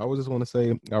 bro, I just want to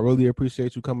say I really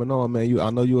appreciate you coming on, man.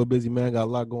 I know you're a busy man, got a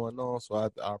lot going on, so I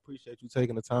appreciate you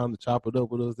taking the time to chop it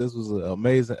up with us. This was an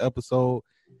amazing episode.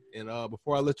 And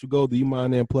before I let you go, do you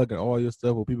mind then plugging all your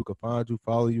stuff where people can find you,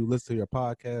 follow you, listen to your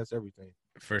podcast, everything?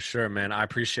 For sure, man. I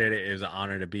appreciate it. It was an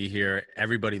honor to be here.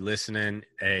 Everybody listening,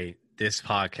 hey, this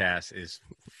podcast is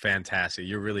fantastic.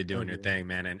 You're really doing your thing,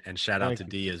 man. And shout out to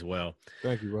D as well.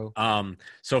 Thank you, bro.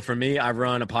 So for me, I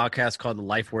run a podcast called the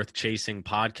Life Worth Chasing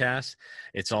podcast.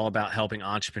 It's all about helping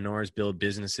entrepreneurs build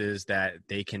businesses that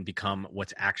they can become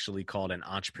what's actually called an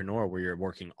entrepreneur, where you're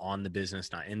working on the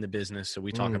business, not in the business. So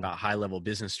we talk about high-level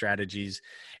business strategies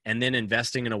and then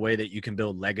investing in a way that you can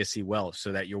build legacy wealth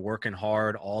so that you're working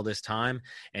hard all this time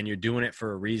and you're doing it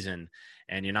for a reason.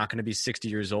 And you're not going to be 60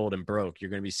 years old and broke. You're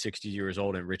going to be 60 years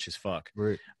old and rich as fuck.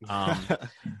 Right.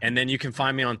 And then you can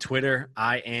find me on Twitter.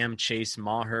 I am Chase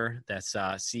Maher. That's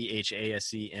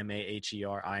CHASEMAHER.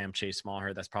 I am Chase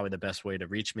Maher. That's probably the best way to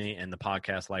reach me. And the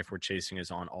podcast Life Worth Chasing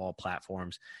is on all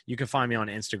platforms. You can find me on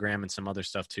Instagram and some other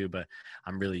stuff too, but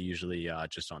I'm really usually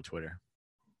just on Twitter.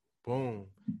 Boom.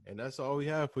 And that's all we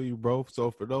have for you, bro. So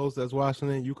for those that's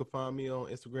watching it, you can find me on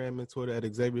Instagram and Twitter at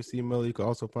Xavier C. Miller. You can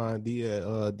also find D at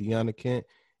Deanna Kent.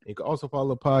 You can also follow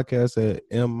the podcast at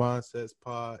M Mindsets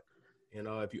Pod. And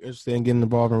if you're interested in getting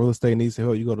involved in real estate and need some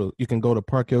help, you can go to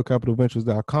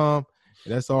parkhillcapitalventures.com.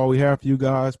 And that's all we have for you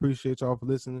guys. Appreciate y'all for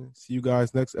listening. See you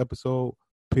guys next episode.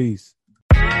 Peace.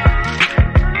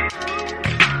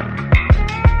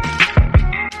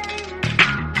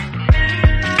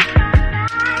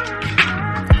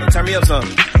 Turn me up some.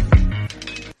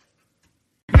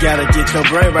 Gotta get your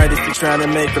brain right if you're trying to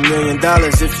make $1 million.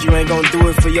 If you ain't gonna do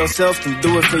it for yourself, then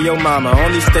do it for your mama.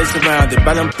 Only stay surrounded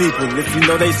by them people if you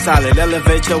know they solid.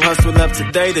 Elevate your hustle up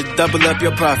today to double up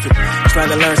your profit. Trying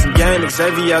to learn some game,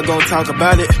 Xavier gonna talk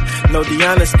about it. No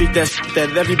Deanna, speak that shit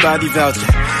that everybody vouching.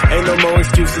 Ain't no more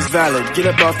excuses valid. Get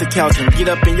up off the couch and get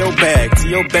up in your bag. To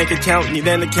your bank account, need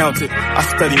an accountant. I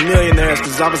study millionaires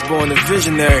cause I was born a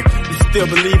visionary. You still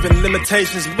believe in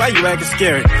limitations, why you acting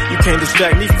scared? You can't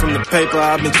distract me from the paper,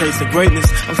 I've been chasing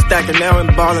greatness. I'm stacking now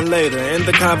and balling later. In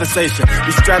the conversation,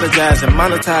 we strategizing,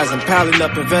 monetizing, piling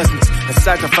up investments, and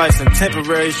sacrificing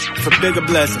temporary shit for bigger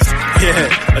blessings.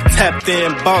 Yeah, a tapped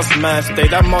in boss mind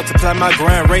state. I multiply my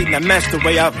grind rate and I match the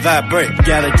way I vibrate.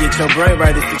 Gotta get your brain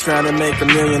right if you're trying to make $1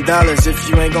 million. If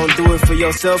you ain't gonna do it for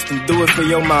yourself, then do it for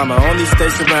your mama. Only stay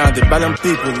surrounded by them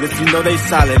people if you know they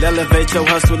solid. Elevate your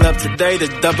hustle up today to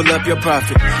double up your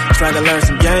profit. Trying to learn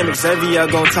some game, Xavier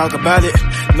gonna talk about it.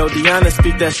 No Deanna,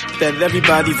 speak that shit that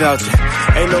everybody vouching.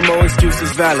 Ain't no more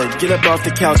excuses valid. Get up off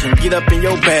the couch and get up in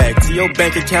your bag. To your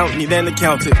bank account, need an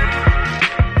accountant.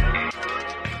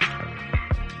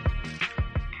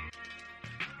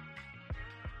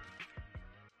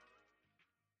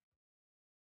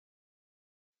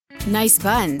 Nice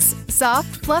buns,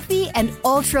 soft, fluffy, and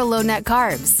ultra-low net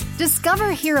carbs.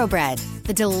 Discover Hero Bread,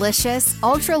 the delicious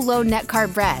ultra-low net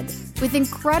carb bread with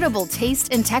incredible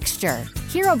taste and texture.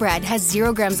 Hero Bread has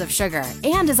 0 grams of sugar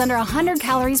and is under 100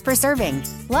 calories per serving,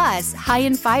 plus high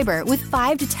in fiber with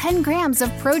 5 to 10 grams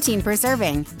of protein per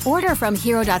serving. Order from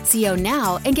hero.co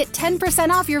now and get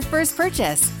 10% off your first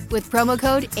purchase with promo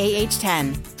code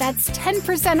AH10. That's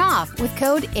 10% off with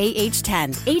code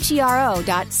AH10,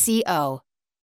 HERO.co.